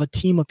wanted to have a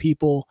team of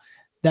people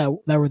that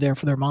were there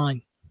for their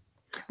mind.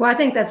 Well, I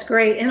think that's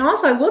great. And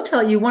also, I will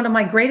tell you, one of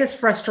my greatest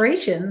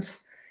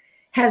frustrations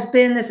has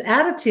been this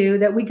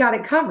attitude that we got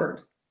it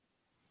covered.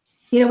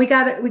 We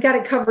got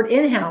it covered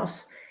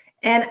in-house.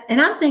 And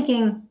I'm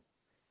thinking,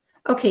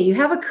 okay, you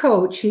have a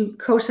coach who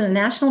coached in a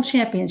national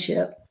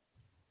championship,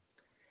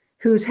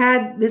 who's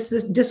had this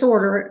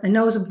disorder and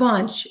knows a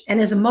bunch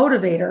and is a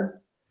motivator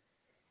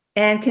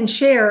and can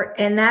share.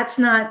 And that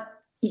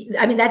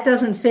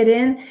doesn't fit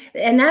in.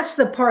 And that's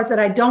the part that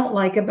I don't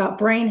like about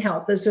brain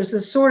health, is there's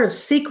this sort of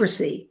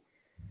secrecy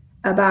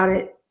about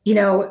it,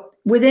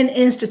 within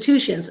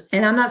institutions.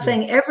 And I'm not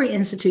saying every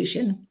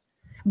institution,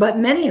 but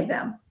many of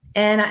them.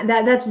 And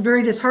that's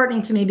very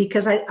disheartening to me,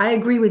 because I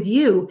agree with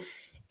you.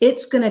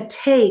 It's going to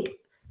take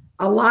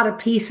a lot of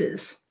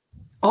pieces,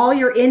 all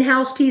your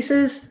in-house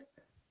pieces,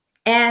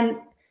 and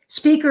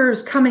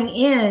speakers coming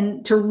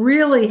in to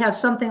really have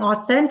something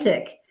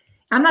authentic.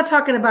 I'm not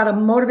talking about a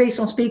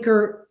motivational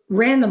speaker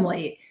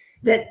randomly,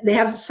 that they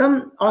have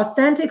some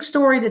authentic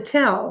story to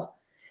tell,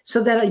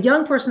 so that a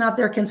young person out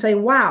there can say,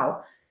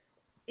 wow,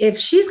 if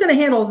she's going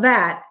to handle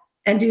that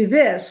and do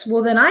this,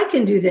 well, then I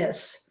can do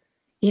this,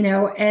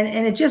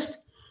 and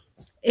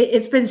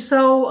it's been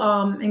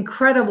so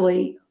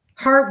incredibly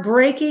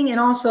heartbreaking, and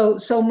also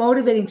so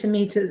motivating to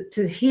me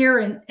to hear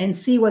and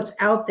see what's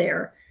out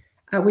there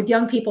with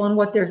young people and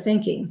what they're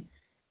thinking.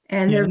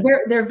 And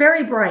they're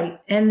very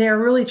bright, and they're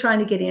really trying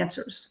to get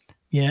answers.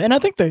 Yeah. And I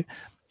think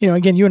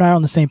again, you and I are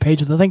on the same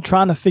page. I think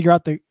trying to figure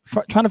out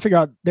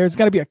there's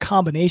got to be a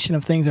combination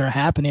of things that are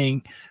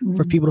happening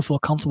for people to feel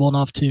comfortable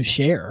enough to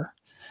share.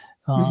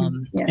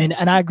 Yes.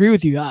 And I agree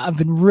with you. I've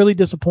been really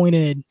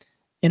disappointed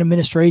in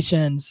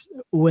administrations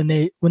when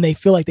they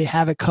feel like they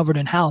have it covered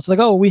in house. Like,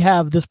 oh, we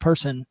have this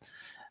person.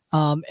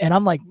 And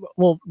I'm like,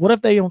 well, what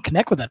if they don't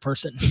connect with that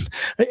person?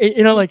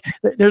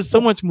 There's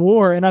so much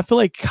more. And I feel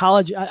like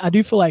I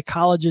do feel like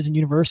colleges and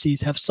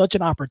universities have such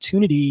an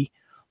opportunity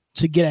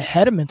to get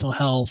ahead of mental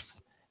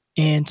health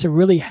and to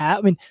really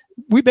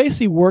we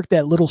basically worked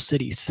at little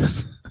cities.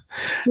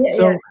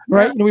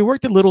 Right. And we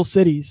worked at little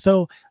cities.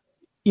 So,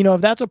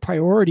 if that's a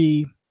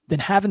priority, then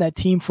having that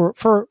team for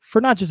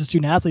not just the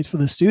student athletes, for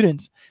the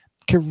students,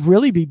 could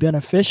really be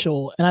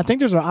beneficial. And I think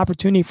there's an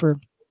opportunity for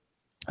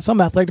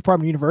some athletic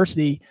department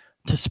university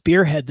to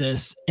spearhead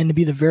this and to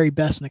be the very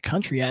best in the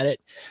country at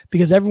it,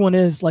 because everyone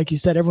is, like you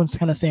said, everyone's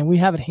kind of saying we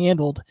have it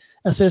handled,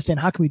 instead of saying,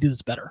 how can we do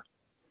this better?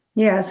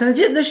 Yeah. So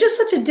there's just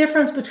such a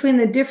difference between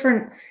the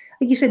different,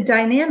 like you said,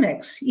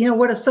 dynamics,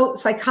 what a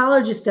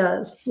psychologist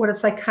does, what a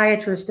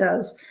psychiatrist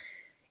does.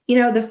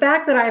 The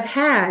fact that I've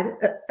had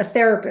a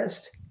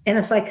therapist and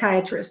a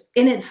psychiatrist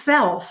in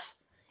itself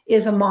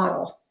is a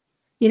model,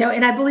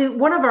 and I believe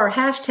one of our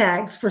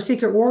hashtags for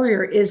Secret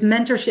Warrior is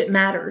mentorship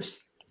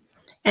matters.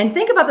 And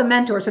think about the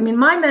mentors. I mean,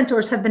 my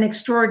mentors have been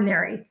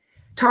extraordinary.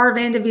 Tara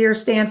Vanderveer,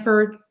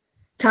 Stanford,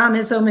 Tom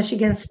Izzo,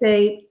 Michigan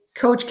State,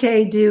 Coach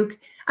K, Duke.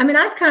 I mean,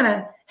 I've kind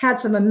of had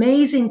some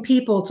amazing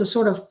people to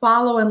sort of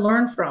follow and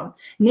learn from.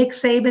 Nick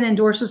Saban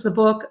endorses the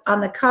book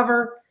on the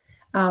cover.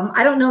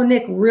 I don't know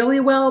Nick really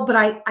well, but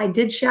I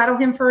did shadow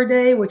him for a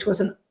day, which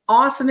was an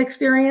awesome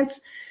experience.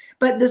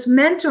 But this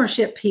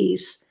mentorship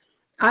piece,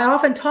 I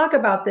often talk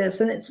about this,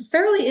 and it's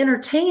fairly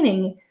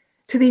entertaining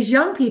to these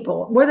young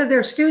people, whether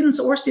they're students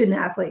or student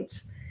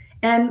athletes.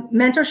 And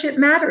mentorship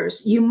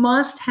matters. You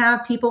must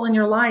have people in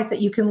your life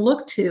that you can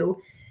look to,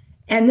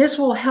 and this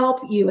will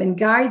help you and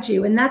guide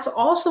you. And that's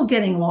also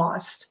getting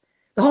lost.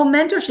 The whole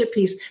mentorship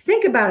piece.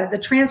 Think about it, the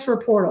transfer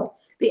portal,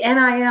 the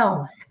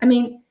NIL. I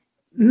mean,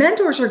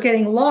 mentors are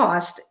getting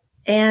lost,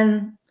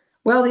 and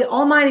well, the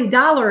almighty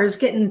dollar is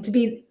getting to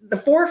be the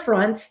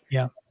forefront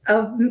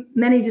of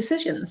many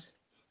decisions.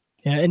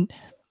 Yeah. And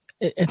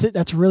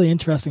that's a really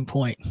interesting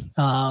point.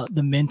 The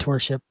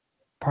mentorship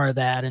part of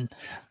that. And,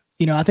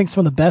 I think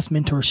some of the best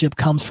mentorship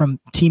comes from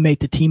teammate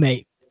to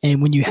teammate.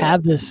 And when you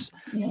have this,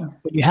 when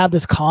you have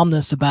this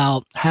calmness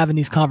about having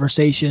these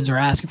conversations or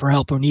asking for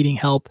help or needing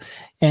help,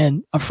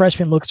 and a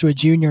freshman looks to a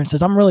junior and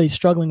says, I'm really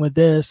struggling with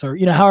this, or,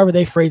 however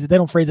they phrase it, they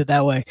don't phrase it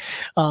that way.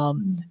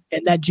 And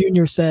that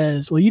junior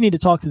says, well, you need to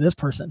talk to this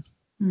person.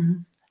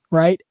 Mm-hmm.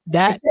 Right.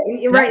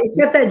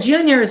 Except that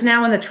junior is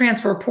now in the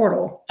transfer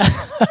portal.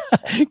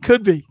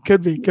 Could be.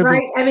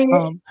 Right. I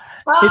mean,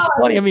 it's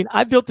funny. I mean,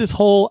 I've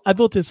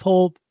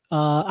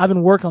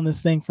been working on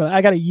this thing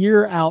I got a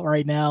year out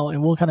right now,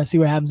 and we'll kind of see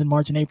what happens in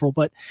March and April.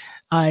 But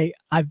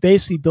I've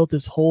basically built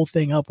this whole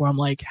thing up where I'm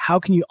like, how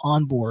can you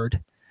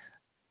onboard?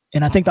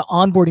 And I think the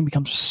onboarding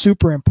becomes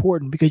super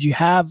important because you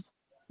have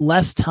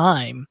less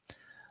time,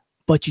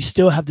 but you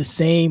still have the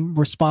same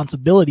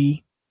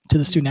responsibility to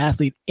the student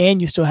athlete,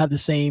 and you still have the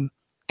same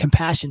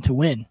compassion to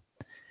win.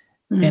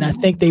 Mm-hmm. And I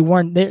think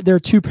there are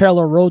two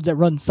parallel roads that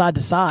run side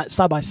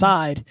by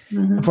side.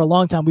 Mm-hmm. And for a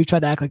long time, we've tried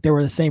to act like they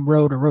were the same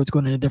road, or roads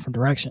going in a different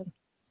direction.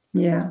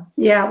 Yeah.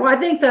 Yeah. Well, I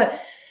think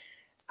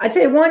I'd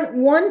say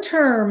one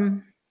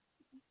term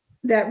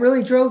that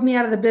really drove me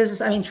out of the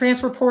business. I mean,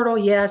 transfer portal,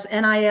 yes.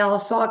 NIL,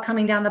 saw it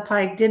coming down the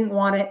pike, didn't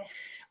want it,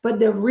 but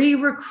the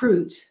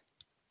re-recruit.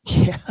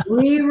 Yeah.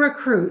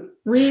 Re-recruit.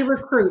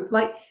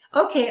 Like,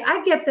 okay,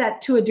 I get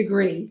that to a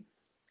degree,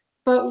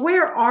 but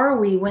where are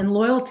we when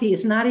loyalty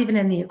is not even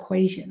in the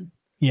equation?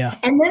 Yeah.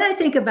 And then I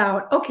think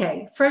about,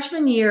 okay,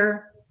 freshman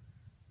year,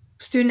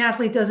 student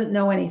athlete doesn't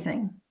know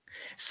anything.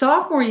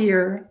 Sophomore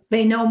year,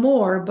 they know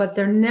more, but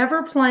they're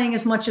never playing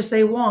as much as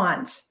they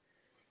want.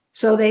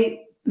 So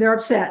they're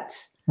upset.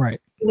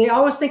 Right. They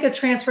always think of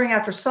transferring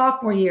after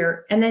sophomore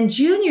year. And then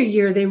junior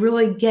year, they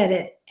really get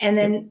it. And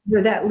then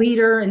they're that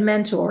leader and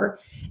mentor.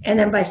 And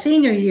then by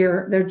senior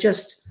year,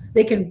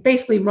 they can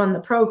basically run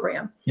the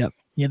program. Yep.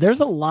 Yeah. There's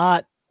a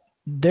lot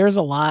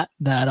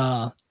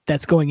that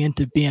that's going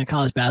into being a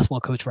college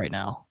basketball coach right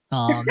now.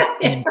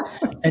 And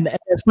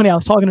it's funny.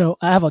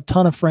 I have a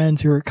ton of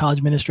friends who are college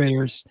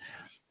administrators,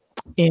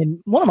 and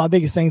one of my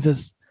biggest things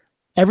is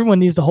everyone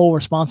needs to hold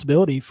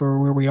responsibility for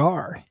where we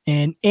are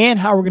and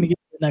how we're going to get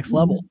to the next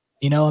level.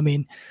 I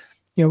mean,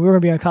 we're going to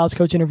be on a college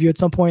coach interview at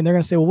some point, and they're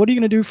going to say, well, what are you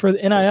going to do for the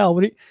NIL?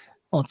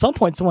 Well, at some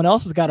point, someone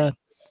else has got to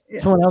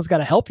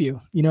help you,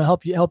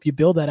 help you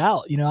build that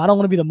out. I don't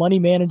want to be the money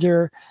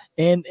manager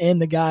and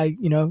the guy,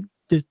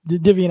 just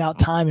divvying out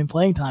time and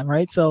playing time.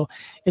 Right. So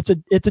it's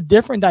a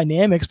different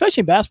dynamic,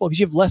 especially in basketball, because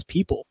you have less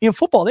people.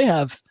 Football, they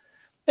have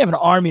an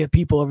army of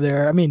people over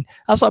there. I mean,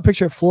 I saw a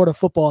picture of Florida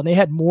football, and they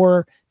had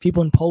more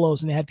people in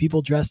polos than they had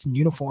people dressed in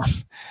uniform.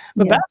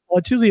 But basketball,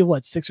 it's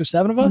usually 6 or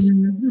 7 of us.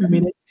 Mm-hmm. I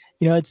mean,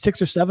 it's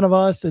 6 or 7 of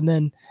us, and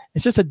then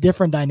it's just a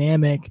different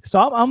dynamic.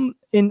 So I'm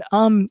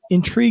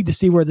intrigued to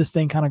see where this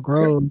thing kind of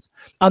grows.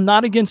 I'm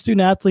not against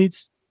student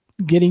athletes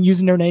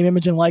using their name,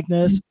 image, and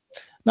likeness.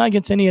 Not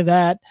against any of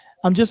that.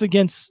 I'm just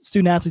against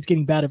student athletes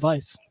getting bad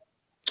advice.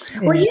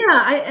 Well,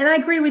 I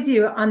agree with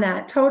you on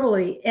that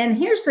totally. And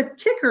here's the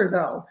kicker,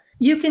 though.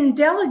 You can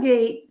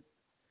delegate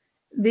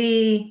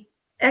the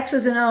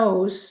X's and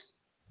O's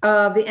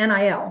of the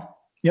NIL.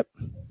 Yep.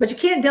 But you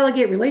can't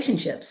delegate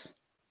relationships.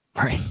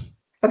 Right.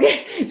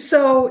 Okay.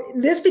 So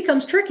this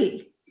becomes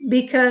tricky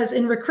because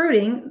in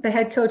recruiting, the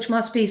head coach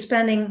must be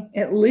spending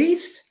at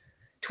least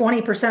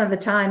 20% of the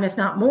time, if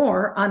not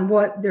more, on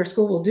what their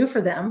school will do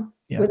for them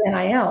with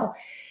NIL.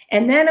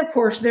 And then, of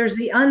course, there's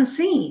the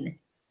unseen.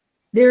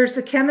 There's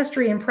the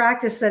chemistry and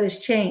practice that has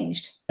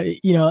changed.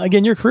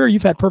 Again, your career,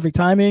 you've had perfect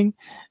timing.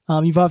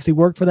 You've obviously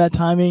worked for that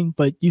timing,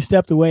 but you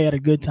stepped away at a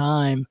good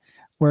time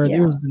where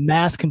there was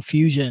mass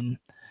confusion.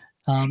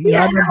 But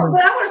I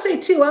want to say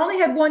too, I only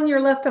had 1 year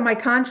left on my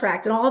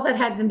contract, and all of that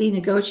had to be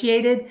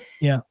negotiated.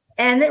 Yeah.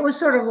 And it was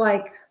sort of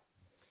like,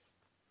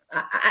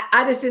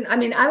 I just didn't, I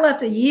mean, I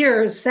left a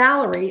year's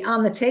salary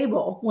on the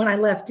table when I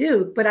left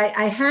Duke, but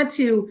I had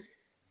to,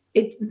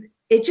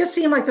 it just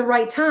seemed like the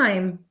right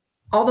time,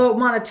 although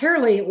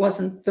monetarily it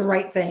wasn't the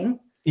right thing.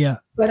 Yeah.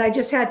 But I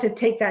just had to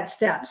take that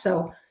step.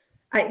 So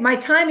my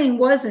timing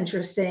was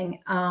interesting.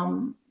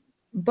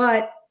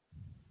 But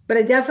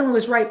it definitely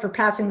was right for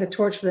passing the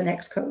torch for the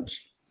next coach.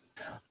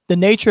 The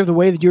nature of the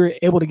way that you're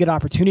able to get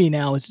opportunity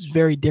now is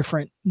very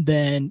different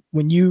than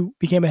when you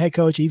became a head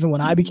coach. Even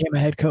when I became a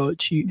head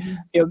coach,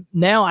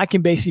 now I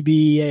can basically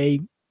be a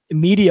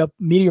media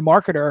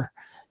marketer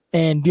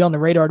and be on the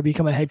radar to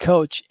become a head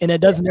coach. And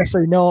it doesn't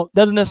necessarily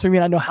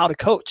mean I know how to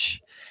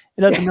coach.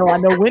 It doesn't know I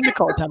know when to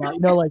call a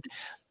timeout.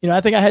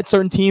 I think I had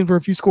certain teams where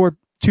if you scored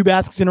 2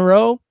 baskets in a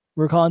row,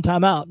 we're calling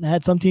timeout. And I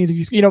had some teams,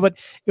 but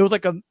it was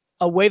like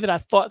a way that I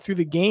thought through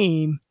the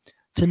game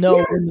to know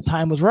when the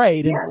time was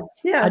right. And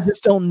I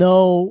just don't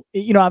know,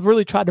 I've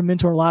really tried to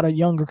mentor a lot of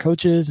younger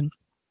coaches, and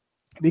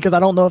because I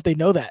don't know if they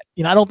know that,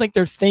 I don't think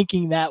they're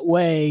thinking that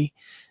way.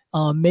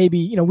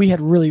 Maybe, we had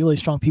really, really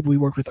strong people we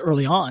worked with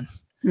early on.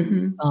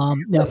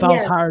 If I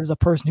was hired as a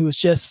person who was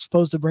just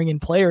supposed to bring in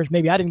players,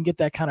 maybe I didn't get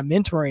that kind of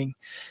mentoring,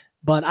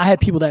 but I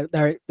had people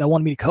that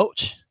wanted me to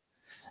coach.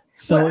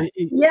 So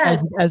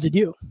as did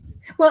you.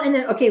 Well, and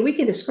then, we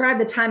can describe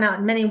the timeout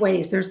in many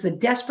ways. There's the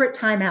desperate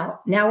timeout.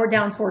 Now we're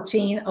down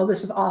 14. Oh,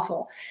 this is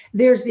awful.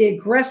 There's the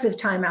aggressive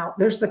timeout.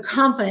 There's the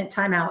confident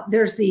timeout.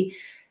 There's the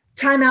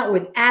timeout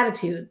with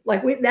attitude.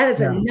 That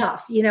is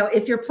enough.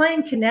 If you're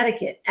playing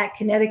Connecticut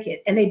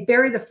and they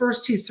bury the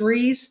first 2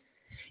 threes,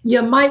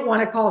 you might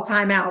want to call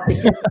timeout,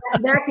 because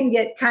that can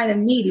get kind of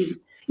meaty.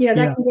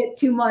 That can get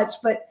too much.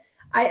 But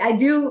I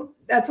do.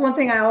 That's one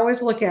thing I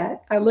always look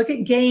at. I look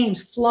at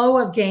games, flow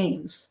of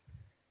games.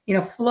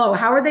 Flow.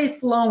 How are they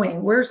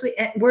flowing? Where's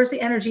the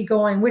energy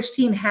going? Which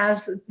team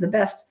has the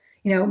best,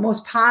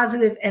 most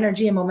positive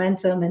energy and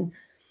momentum? And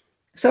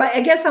so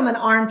I guess I'm an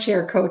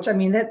armchair coach. I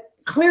mean, that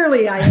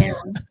clearly I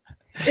am.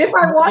 If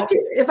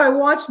I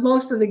watch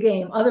most of the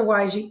game,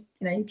 otherwise you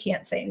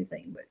can't say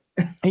anything. But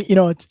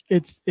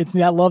it's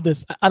I love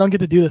this. I don't get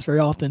to do this very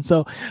often.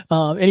 So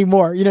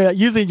anymore,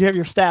 usually you have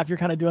your staff, you're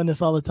kind of doing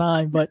this all the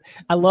time, but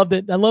I love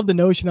that. I love the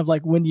notion of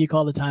when do you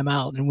call the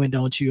timeout and when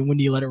don't you, and when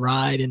do you let it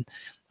ride? And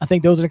I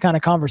think those are the kind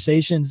of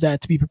conversations that,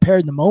 to be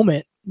prepared in the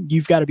moment,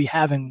 you've got to be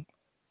having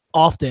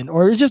often,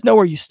 or just know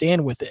where you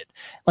stand with it.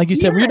 Like you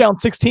said, when you're down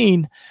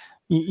 16,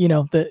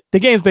 the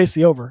game's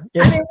basically over.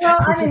 Yeah.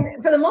 I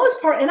mean, for the most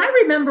part, and I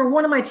remember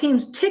one of my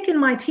teams ticking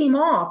my team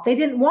off. They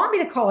didn't want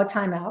me to call a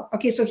timeout.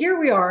 Okay, so here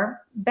we are,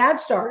 bad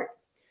start.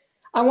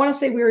 I want to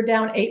say we were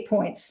down 8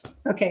 points.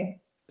 Okay,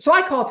 so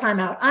I call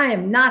timeout. I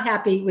am not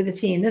happy with the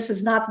team. This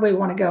is not the way we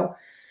want to go.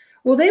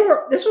 Well,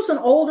 this was an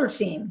older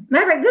team.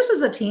 Matter of fact, this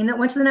is a team that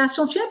went to the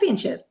national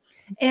championship.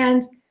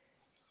 And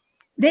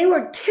they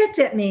were ticked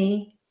at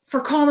me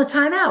for calling a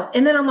timeout.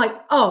 And then I'm like,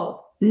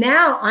 oh,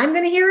 now I'm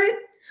going to hear it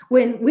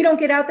when we don't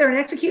get out there and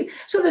execute.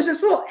 So there's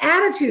this little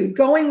attitude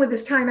going with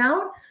this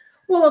timeout.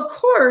 Well, of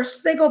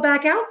course, they go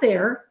back out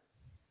there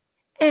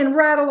and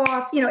rattle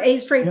off, 8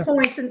 straight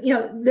points. And,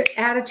 the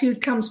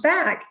attitude comes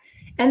back.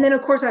 And then,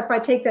 of course, if I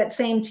take that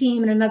same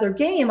team in another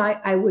game,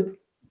 I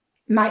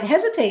might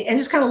hesitate and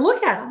just kind of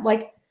look at them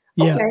like,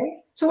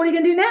 okay, so what are you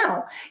going to do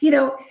now?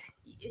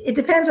 It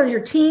depends on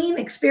your team,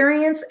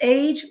 experience,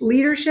 age,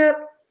 leadership,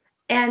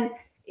 and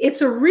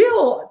it's a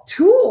real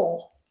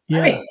tool.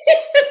 Yeah.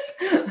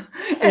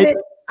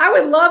 I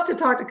would love to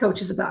talk to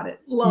coaches about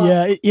it.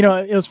 Yeah.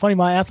 It was funny.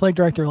 My athletic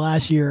director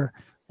last year,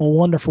 a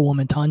wonderful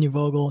woman, Tanya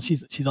Vogel.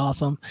 She's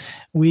awesome.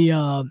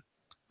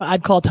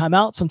 I'd call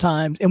timeout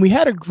sometimes, and we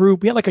had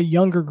a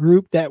younger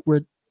group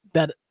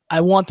that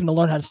I want them to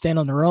learn how to stand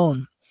on their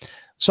own.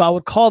 So I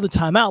would call the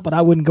timeout, but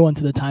I wouldn't go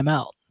into the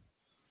timeout.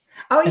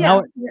 Oh,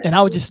 yeah. And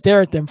I would just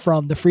stare at them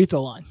from the free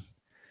throw line.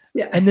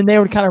 Yeah. And then they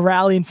would kind of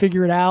rally and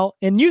figure it out.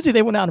 And usually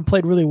they went out and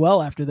played really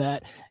well after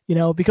that,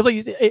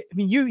 because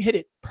you hit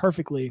it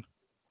perfectly.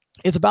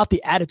 It's about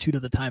the attitude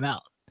of the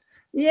timeout.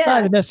 Yeah. It's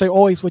not necessarily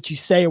always what you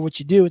say or what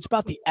you do. It's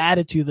about the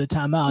attitude of the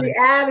timeout. The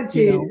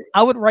attitude.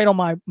 I would write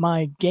on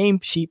my game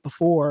sheet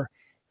before,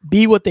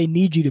 be what they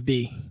need you to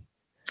be.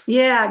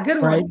 Yeah,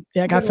 good one. Right.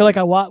 Yeah, I feel like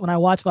when I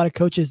watch a lot of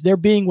coaches, they're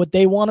being what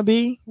they want to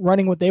be,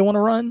 running what they want to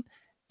run,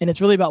 and it's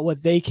really about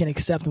what they can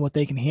accept and what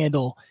they can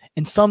handle.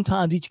 And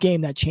sometimes each game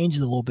that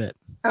changes a little bit.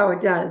 Oh,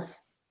 it does.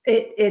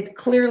 It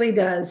clearly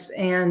does,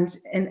 and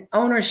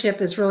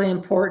ownership is really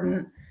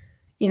important.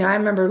 I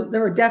remember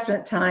there were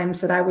definite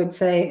times that I would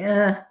say,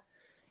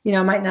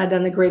 I might not have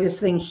done the greatest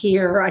thing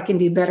here, or I can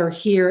do better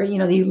here.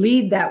 You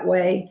lead that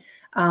way,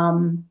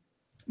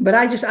 but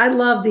I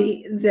love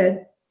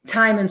the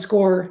time and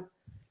score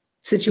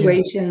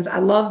situations. I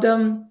loved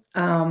them.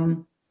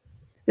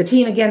 The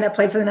team, again, that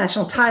played for the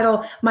national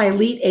title, my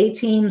Elite 8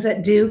 teams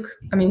at Duke.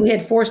 I mean, we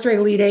had 4 straight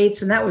Elite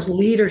 8s, and that was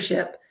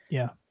leadership.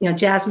 Yeah.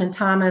 Jasmine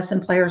Thomas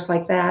and players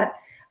like that.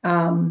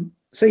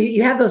 So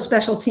you have those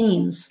special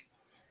teams,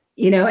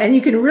 and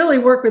you can really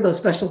work with those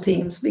special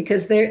teams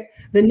because the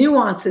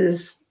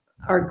nuances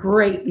are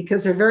great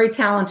because they're very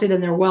talented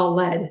and they're well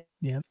led.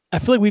 Yeah. I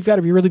feel like we've got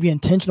to really be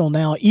intentional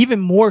now, even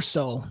more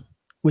so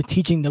with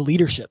teaching the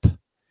leadership,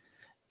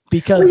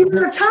 because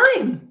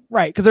time.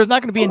 Right, because there's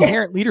not going to be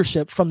inherent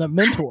leadership from the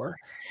mentor.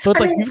 So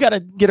it's you've got to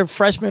get a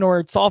freshman or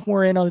a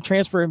sophomore in on the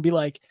transfer and be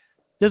like,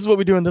 this is what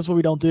we do and this is what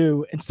we don't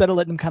do, instead of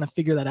letting them kind of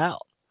figure that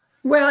out.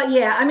 Well,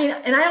 yeah. I mean,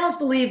 and I almost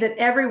believe that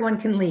everyone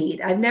can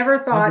lead. I've never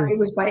thought it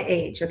was by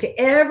age. Okay.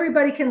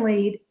 Everybody can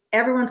lead.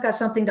 Everyone's got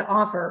something to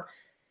offer.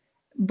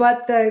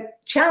 But the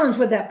challenge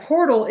with that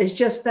portal is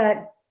just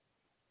that,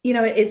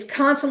 it's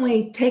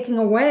constantly taking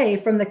away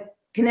from the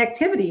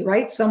connectivity,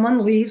 right?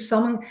 Someone leaves,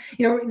 someone,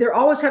 they're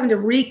always having to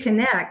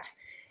reconnect.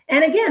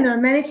 And again, there are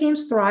many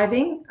teams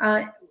thriving.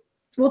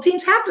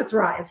 Teams have to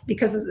thrive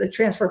because of the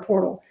transfer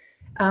portal.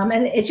 And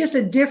it's just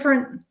a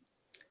different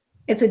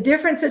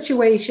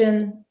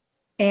situation.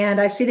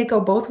 And I've seen it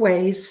go both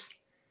ways.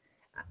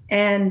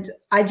 And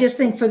I just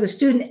think for the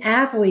student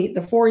athlete,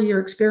 the 4-year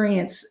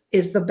experience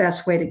is the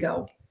best way to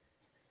go.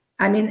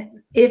 I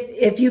mean,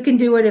 if you can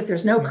do it, if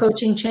there's no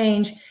coaching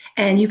change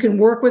and you can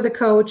work with a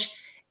coach,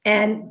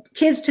 and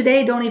kids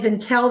today don't even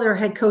tell their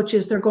head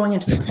coaches they're going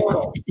into the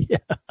portal. Yeah.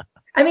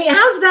 I mean,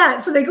 how's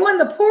that? So they go in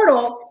the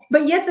portal,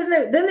 but yet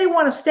then they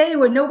want to stay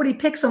when nobody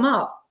picks them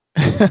up.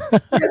 So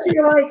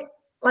you're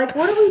like,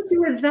 what do we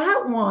do with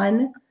that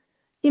one?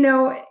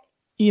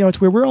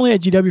 It's weird. We're only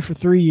at GW for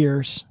 3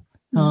 years,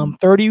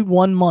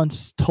 31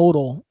 months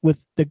total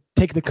with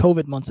take the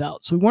COVID months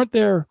out. So we weren't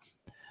there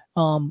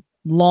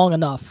long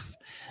enough,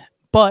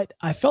 but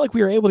I felt like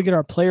we were able to get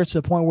our players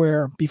to the point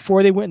where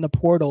before they went in the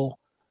portal,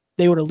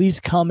 they would at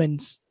least come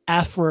and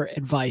ask for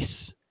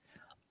advice.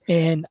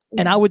 And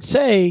I would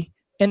say,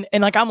 and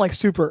I'm like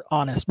super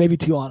honest, maybe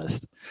too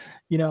honest.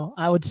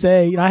 I would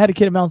say, I had a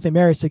kid at Mount St.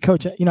 Mary's say,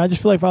 Coach, I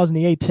just feel like if I was in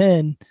the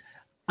A-10,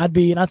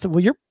 and I said,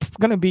 well, you're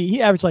going to be,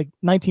 he averaged like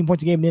 19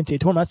 points a game in the NCAA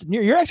tournament. I said,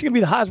 you're actually going to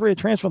be the highest rated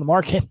transfer in the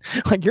market.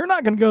 Like, you're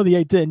not going to go to the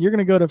A-10. You're going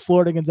to go to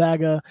Florida,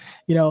 Gonzaga,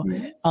 So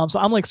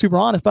I'm like super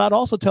honest, but I'd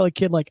also tell a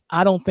kid, like,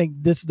 I don't think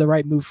this is the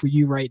right move for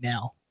you right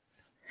now.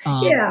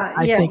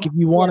 I think if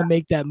you want to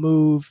make that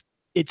move,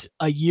 it's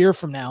a year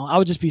from now. I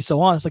would just be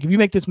so honest. Like, if you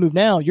make this move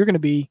now, you're going to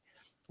be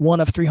one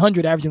of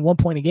 300 averaging 1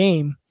 point a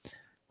game,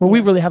 where we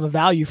really have a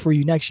value for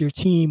you next year's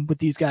team with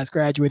these guys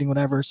graduating,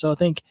 whatever. So I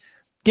think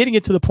getting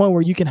it to the point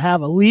where you can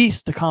have at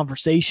least the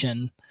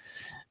conversation,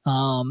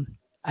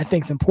 I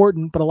think is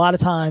important, but a lot of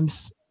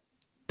times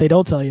they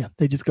don't tell you.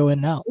 They just go in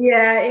and out.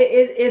 Yeah.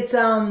 It's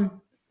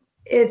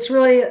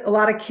really a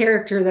lot of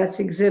character that's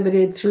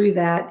exhibited through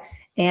that.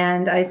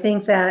 And I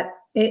think that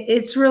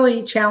it's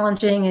really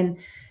challenging.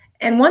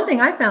 And one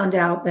thing I found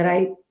out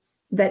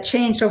that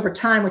changed over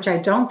time, which I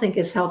don't think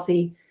is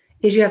healthy,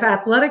 is you have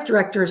athletic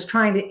directors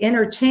trying to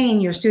entertain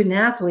your student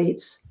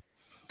athletes,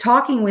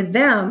 talking with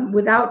them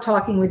without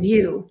talking with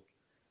you.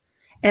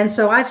 And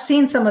so I've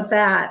seen some of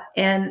that.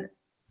 And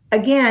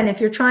again, if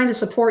you're trying to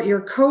support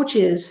your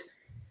coaches,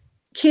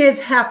 kids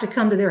have to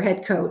come to their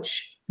head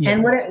coach. Yeah.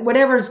 And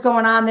whatever's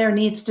going on there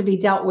needs to be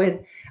dealt with.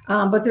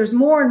 But there's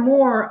more and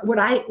more, what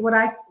I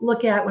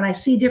look at when I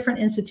see different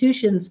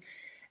institutions,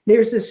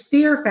 there's this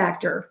fear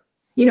factor,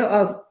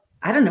 of,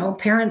 I don't know,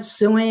 parents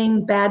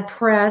suing, bad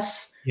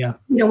press,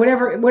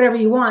 whatever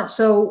you want.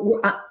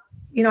 So,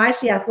 I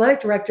see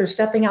athletic directors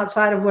stepping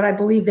outside of what I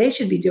believe they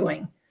should be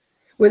doing,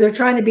 where they're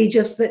trying to be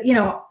just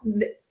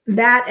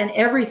that and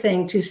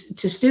everything to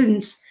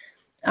students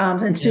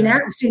and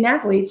student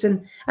athletes.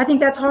 And I think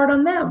that's hard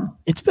on them.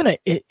 It's been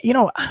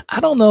I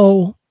don't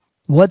know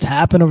what's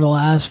happened over the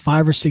last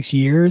 5 or 6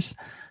 years,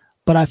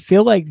 but I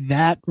feel like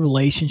that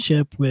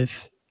relationship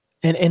with,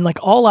 and like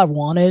all I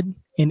wanted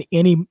in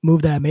any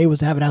move that I made was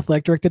to have an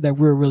athletic director that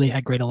we really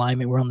had great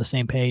alignment. We're on the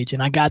same page.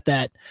 And I got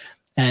that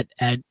at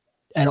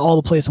all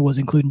the places was,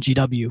 including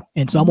GW.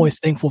 And so I'm always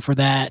thankful for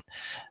that.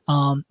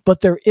 But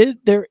there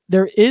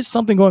is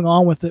something going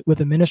on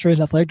with administrators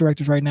and athletic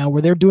directors right now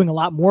where they're doing a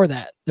lot more of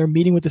that. They're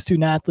meeting with the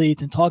student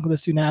athletes and talking with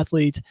the student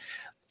athletes.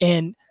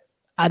 And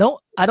I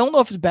don't know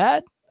if it's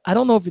bad. I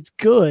don't know if it's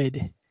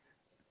good,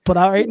 but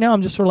right now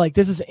I'm just sort of like,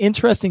 this is an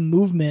interesting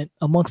movement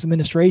amongst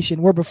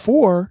administration, where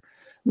before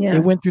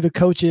it went through the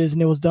coaches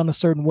and it was done a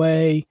certain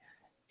way.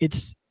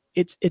 It's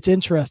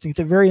interesting. It's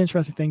a very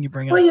interesting thing you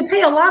bring up. Well, you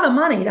pay a lot of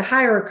money to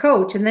hire a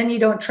coach, and then you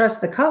don't trust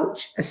the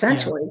coach,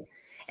 essentially. Yeah.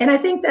 And I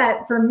think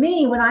that for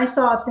me, when I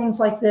saw things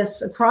like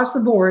this across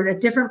the board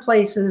at different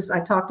places,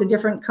 I talked to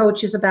different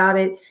coaches about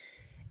it.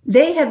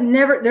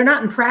 They're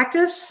not in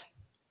practice.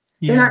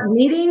 Yeah. They're not in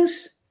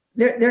meetings.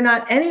 They're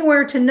not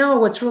anywhere to know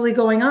what's really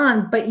going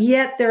on, but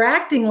yet they're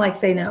acting like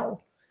they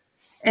know.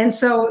 And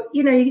so,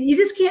 you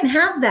just can't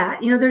have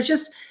that. There's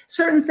just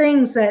certain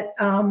things that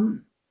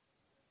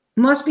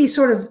must be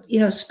sort of,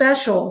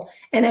 special.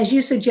 And as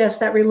you suggest,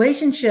 that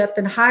relationship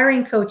and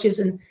hiring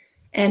coaches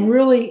and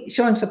really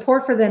showing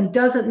support for them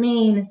doesn't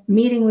mean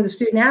meeting with the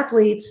student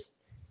athletes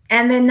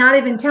and then not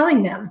even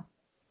telling them.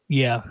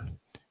 Yeah.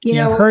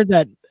 I've heard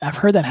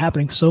that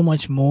happening so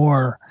much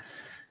more.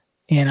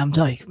 And I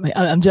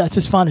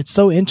just find it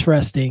so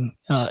interesting.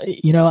 I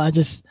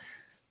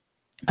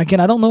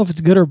don't know if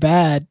it's good or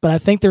bad, but I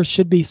think there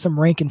should be some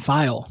rank and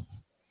file.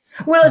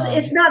 Well,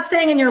 it's not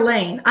staying in your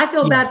lane. I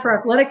feel bad for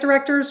athletic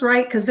directors,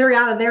 right? Because they're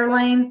out of their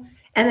lane.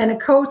 and then a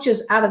coach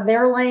is out of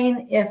their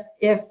lane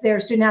if their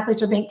student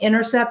athletes are being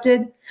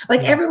intercepted.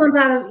 Like everyone's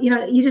out of,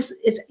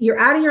 you're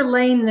out of your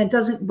lane, and it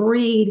doesn't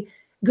breed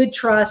good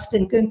trust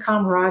and good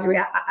camaraderie.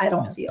 I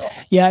don't feel.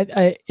 Yeah,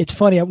 it's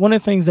funny. One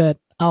of the things that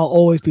I'll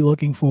always be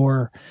looking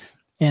for,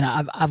 and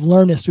I've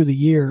learned this through the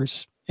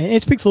years, and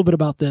it speaks a little bit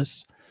about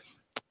this.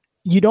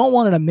 You don't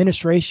want an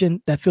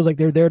administration that feels like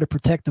they're there to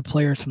protect the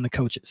players from the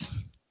coaches.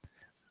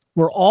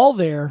 We're all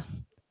there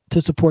to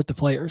support the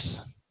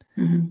players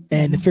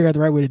and to figure out the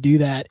right way to do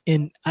that.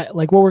 And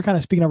like what we're kind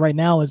of speaking of right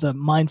now is a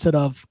mindset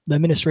of the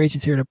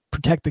administration's here to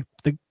protect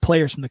the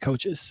players from the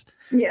coaches.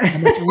 Yeah.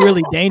 And it's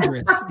really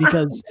dangerous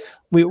because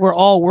we're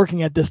all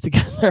working at this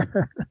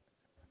together.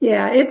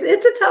 Yeah,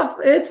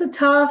 it's a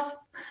tough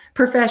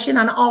profession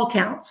on all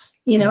counts.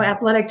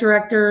 Athletic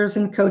directors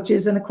and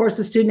coaches, and of course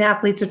the student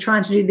athletes are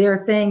trying to do their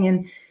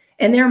thing,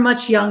 and they're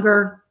much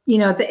younger,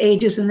 at the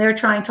ages, and they're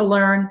trying to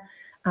learn.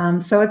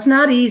 So it's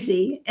not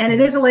easy, and it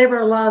is a labor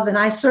of love. And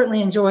I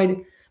certainly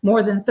enjoyed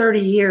more than 30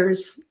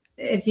 years,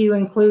 if you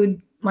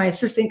include my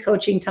assistant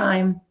coaching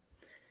time.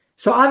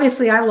 So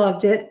obviously I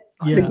loved it.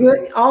 Yeah.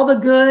 All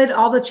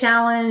the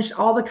challenge,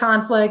 all the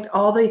conflict,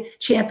 all the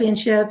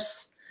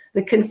championships,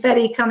 the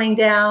confetti coming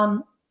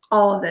down,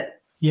 all of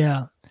it.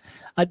 Yeah.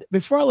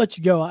 Before I let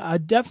you go, I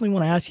definitely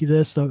want to ask you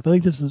this, though. I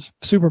think this is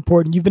super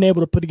important. You've been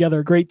able to put together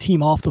a great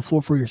team off the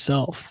floor for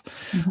yourself.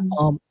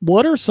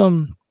 What are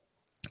some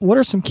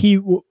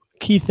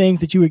key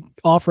things that you would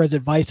offer as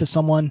advice to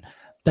someone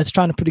that's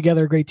trying to put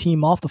together a great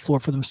team off the floor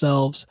for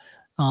themselves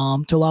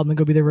to allow them to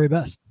go be their very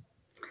best?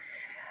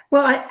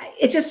 Well,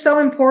 it's just so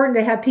important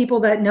to have people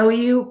that know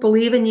you,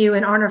 believe in you,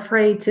 and aren't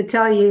afraid to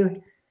tell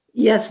you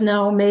yes,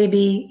 no,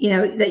 maybe,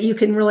 that you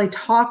can really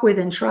talk with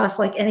and trust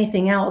like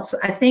anything else.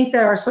 I think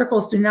that our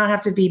circles do not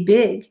have to be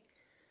big.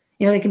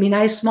 They can be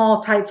nice,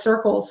 small, tight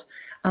circles.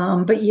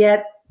 But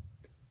yet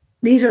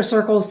these are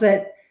circles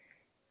that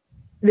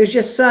there's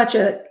just such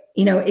a,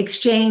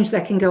 exchange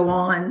that can go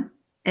on.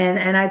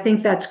 And I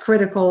think that's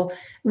critical.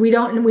 We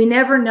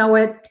never know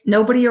it.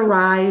 Nobody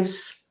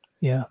arrives.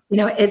 Yeah.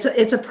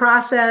 It's a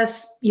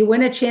process. You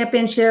win a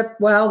championship.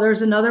 Well,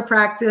 there's another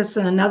practice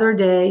and another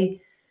day.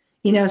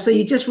 So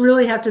you just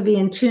really have to be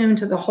in tune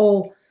to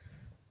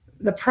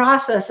the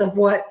process of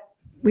what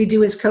we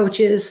do as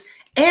coaches.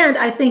 And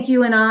I think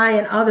you and I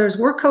and others,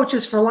 we're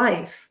coaches for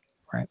life.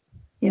 Right.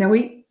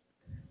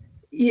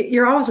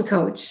 You're always a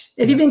coach.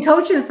 If you've been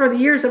coaching for the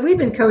years that we've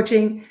been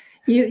coaching,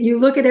 you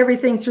look at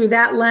everything through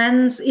that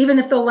lens, even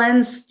if the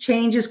lens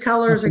changes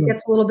colors or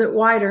gets a little bit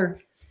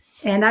wider.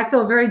 And I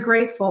feel very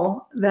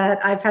grateful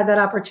that I've had that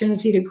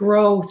opportunity to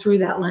grow through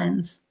that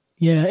lens.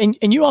 Yeah.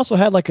 And you also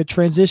had like a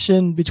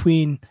transition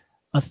between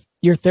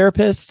your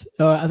therapist,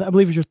 I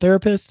believe it was your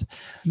therapist.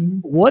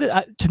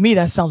 To me,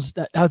 that sounds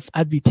that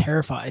I'd be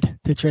terrified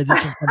to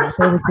transition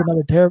from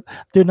a therapist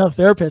to another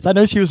therapist. I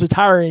know she was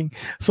retiring,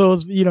 so it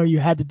was, you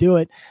had to do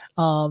it.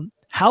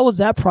 How was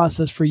that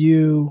process for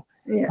you?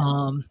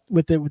 Yeah.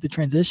 With the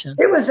transition?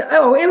 It was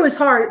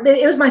hard.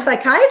 It was my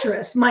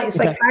psychiatrist. My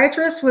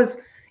psychiatrist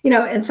was,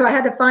 and so I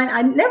had to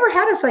I never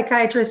had a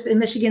psychiatrist in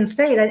Michigan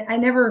State. I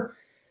never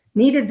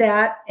needed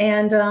that.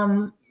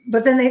 And,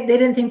 but then they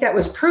didn't think that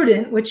was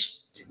prudent,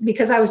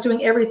 because I was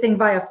doing everything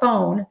via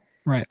phone,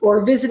 right,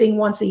 or visiting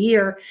once a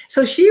year.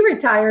 So she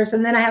retires.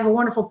 And then I have a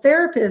wonderful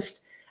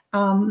therapist,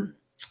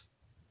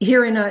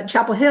 here in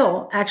Chapel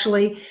Hill,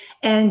 actually.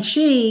 And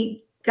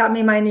she got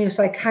me my new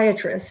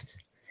psychiatrist.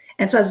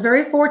 And so I was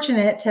very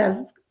fortunate to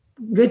have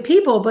good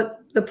people, but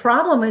the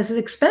problem is it's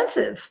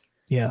expensive.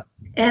 Yeah.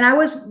 And I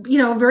was,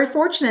 very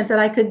fortunate that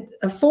I could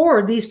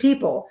afford these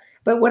people.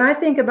 But when I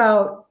think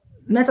about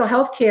mental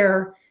health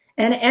care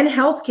and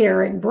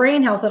healthcare and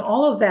brain health and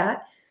all of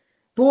that,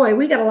 boy,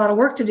 we got a lot of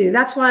work to do.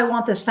 That's why I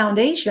want this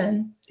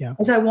foundation,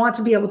 is I want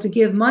to be able to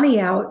give money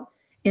out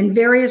in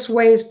various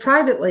ways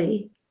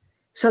privately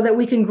so that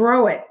we can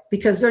grow it,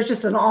 because there's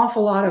just an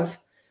awful lot of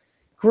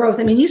growth.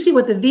 I mean, you see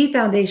what the V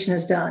Foundation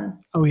has done.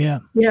 Oh, yeah.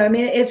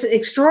 It's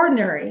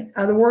extraordinary,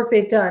 the work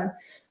they've done.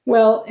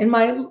 Well, in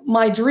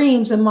my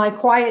dreams and my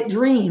quiet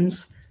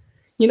dreams,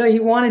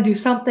 you want to do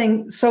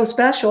something so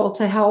special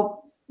to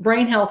help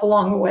brain health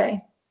along the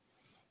way.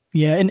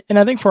 Yeah. And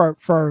I think for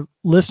our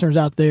listeners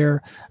out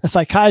there, a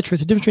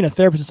psychiatrist, the difference between a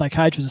therapist and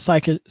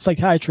a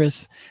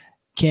psychiatrist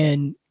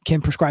can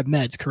prescribe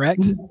meds,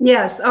 correct?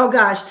 Yes. Oh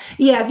gosh.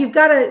 Yeah. If you've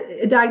got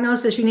a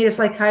diagnosis, you need a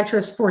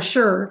psychiatrist for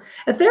sure.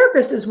 A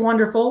therapist is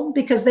wonderful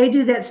because they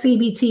do that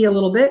CBT a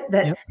little bit,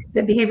 that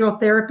behavioral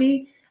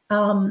therapy.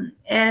 And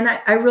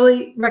I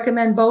really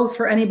recommend both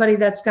for anybody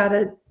that's got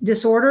a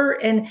disorder.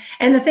 And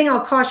the thing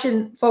I'll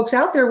caution folks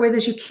out there with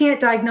is you can't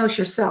diagnose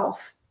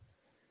yourself.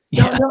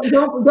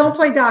 Don't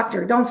play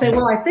doctor. Don't say,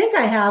 well, I think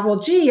I have. Well,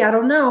 gee, I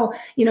don't know.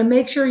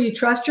 Make sure you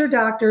trust your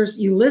doctors.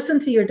 You listen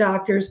to your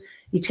doctors.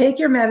 You take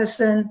your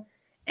medicine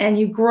and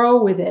you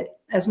grow with it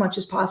as much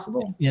as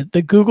possible. Yeah.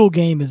 The Google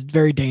game is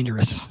very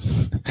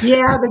dangerous.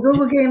 Yeah. The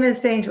Google game is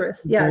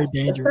dangerous. Yes. Very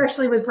dangerous.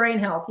 Especially with brain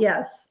health.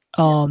 Yes.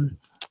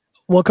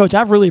 Well, Coach,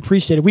 I've really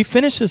appreciated it. We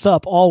finish this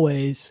up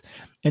always.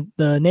 And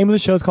the name of the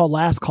show is called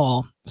Last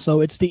Call.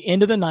 So it's the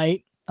end of the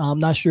night. I'm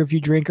not sure if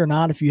you drink or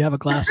not, if you have a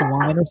glass of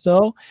wine or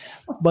so,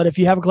 but if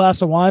you have a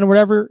glass of wine or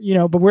whatever,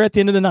 but we're at the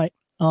end of the night.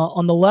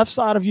 On the left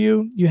side of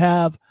you, you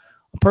have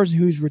a person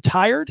who's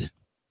retired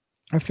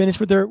or finished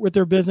with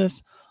their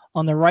business.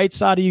 On the right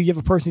side of you, you have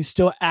a person who's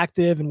still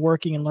active and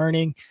working and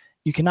learning.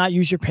 You cannot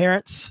use your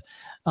parents.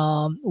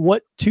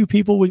 What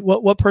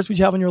person would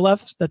you have on your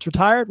left that's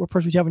retired? What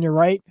person would you have on your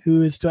right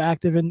who is still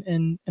active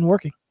and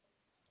working?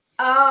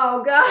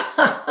 Oh God,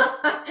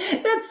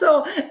 that's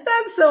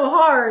so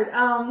hard.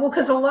 Well,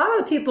 because a lot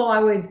of the people I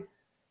would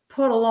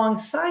put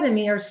alongside of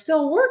me are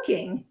still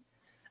working.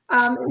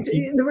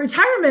 The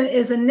retirement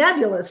is a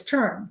nebulous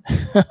term,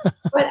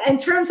 but in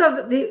terms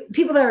of the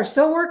people that are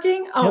still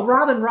working, Yep.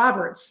 Robin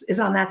Roberts is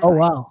on that side. Oh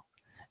wow,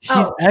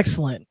 she's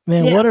excellent,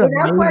 man. Yeah, what an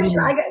amazing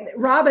question.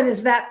 Robin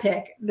is that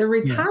pick. The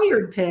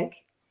retired pick.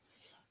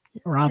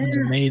 Robin's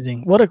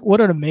amazing.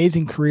 What an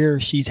amazing career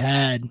she's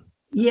had.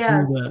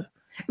 Yes.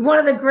 One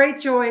of the great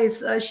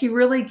joys, she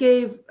really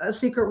gave a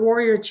Secret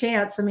Warrior a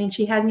chance. I mean,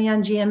 she had me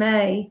on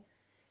GMA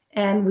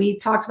and we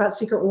talked about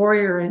Secret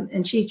Warrior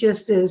and she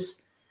just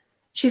is,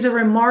 she's a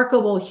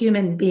remarkable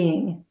human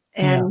being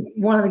and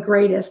one of the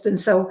greatest. And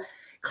so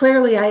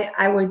clearly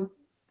I would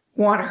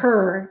want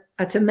her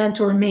to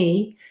mentor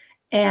me.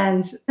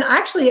 And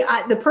actually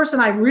the person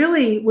I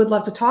really would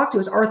love to talk to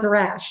is Arthur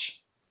Ashe.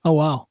 Oh,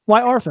 wow.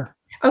 Why Arthur?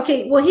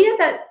 Okay. Well, he had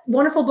that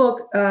wonderful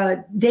book,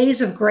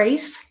 Days of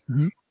Grace.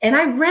 Mm-hmm. And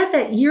I read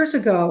that years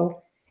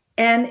ago.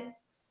 And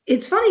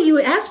it's funny, you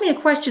asked me a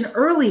question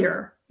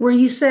earlier where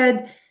you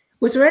said,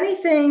 was there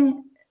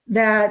anything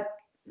that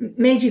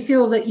made you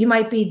feel that you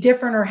might be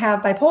different or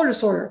have bipolar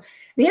disorder?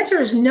 The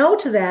answer is no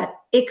to that,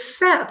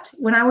 except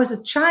when I was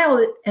a child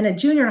and a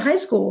junior in high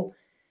school,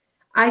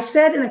 I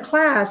said in a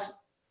class,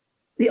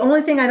 the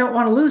only thing I don't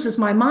want to lose is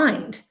my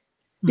mind,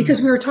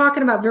 because we were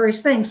talking about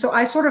various things. So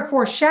I sort of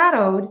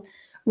foreshadowed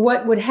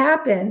what would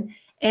happen.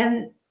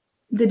 And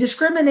the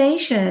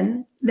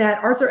discrimination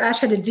that Arthur Ashe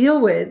had to deal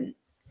with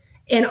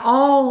in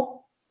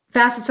all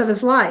facets of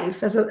his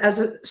life as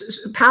a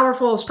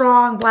powerful,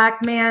 strong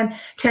Black man,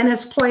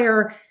 tennis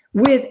player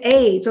with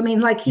AIDS. I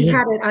mean, like he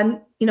had it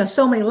on,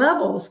 so many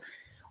levels.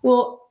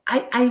 Well,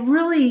 I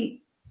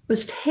really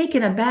was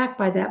taken aback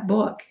by that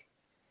book.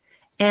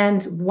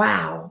 And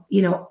wow,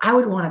 I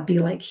would want to be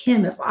like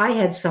him if I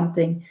had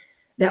something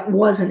that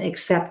wasn't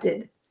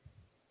accepted.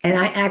 And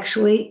I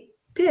actually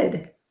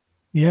did.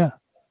 Yeah.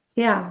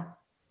 Yeah.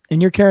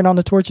 And you're carrying on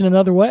the torch in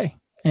another way.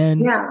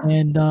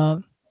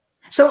 So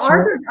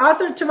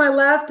Arthur to my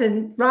left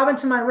and Robin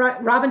to my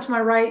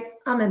right,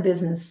 I'm in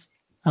business.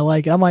 I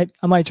like it. I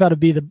might try to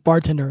be the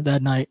bartender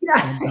that night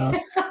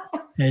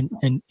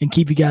and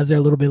keep you guys there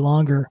a little bit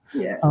longer.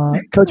 Yeah.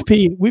 Coach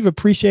P, we've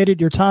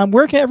appreciated your time.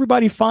 Where can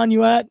everybody find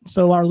you at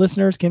so our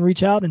listeners can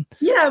reach out?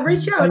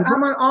 Reach out.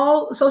 I'm on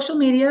all social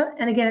media.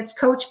 And again, it's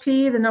Coach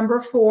P, the number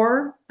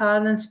 4,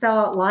 and then spell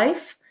out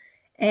life.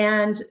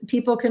 And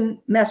people can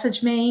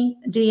message me,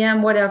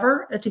 DM,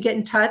 whatever, to get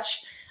in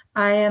touch.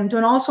 I am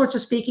doing all sorts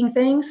of speaking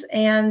things,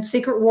 and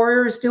Secret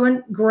Warrior is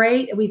doing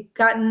great. We've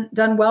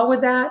done well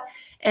with that.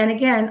 And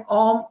again,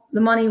 all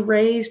the money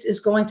raised is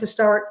going to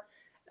start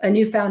a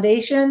new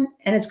foundation,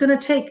 and it's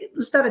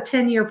about a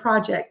 10-year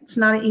project. It's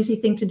not an easy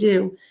thing to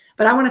do,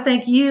 but I want to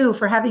thank you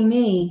for having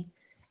me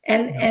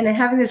and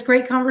having this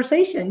great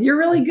conversation. You're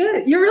really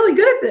good. You're really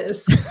good at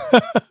this.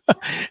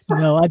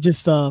 I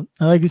just,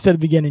 like you said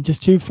at the beginning,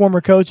 just 2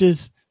 former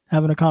coaches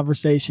having a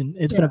conversation.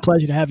 It's been a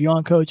pleasure to have you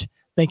on, Coach.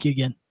 Thank you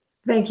again.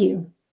 Thank you.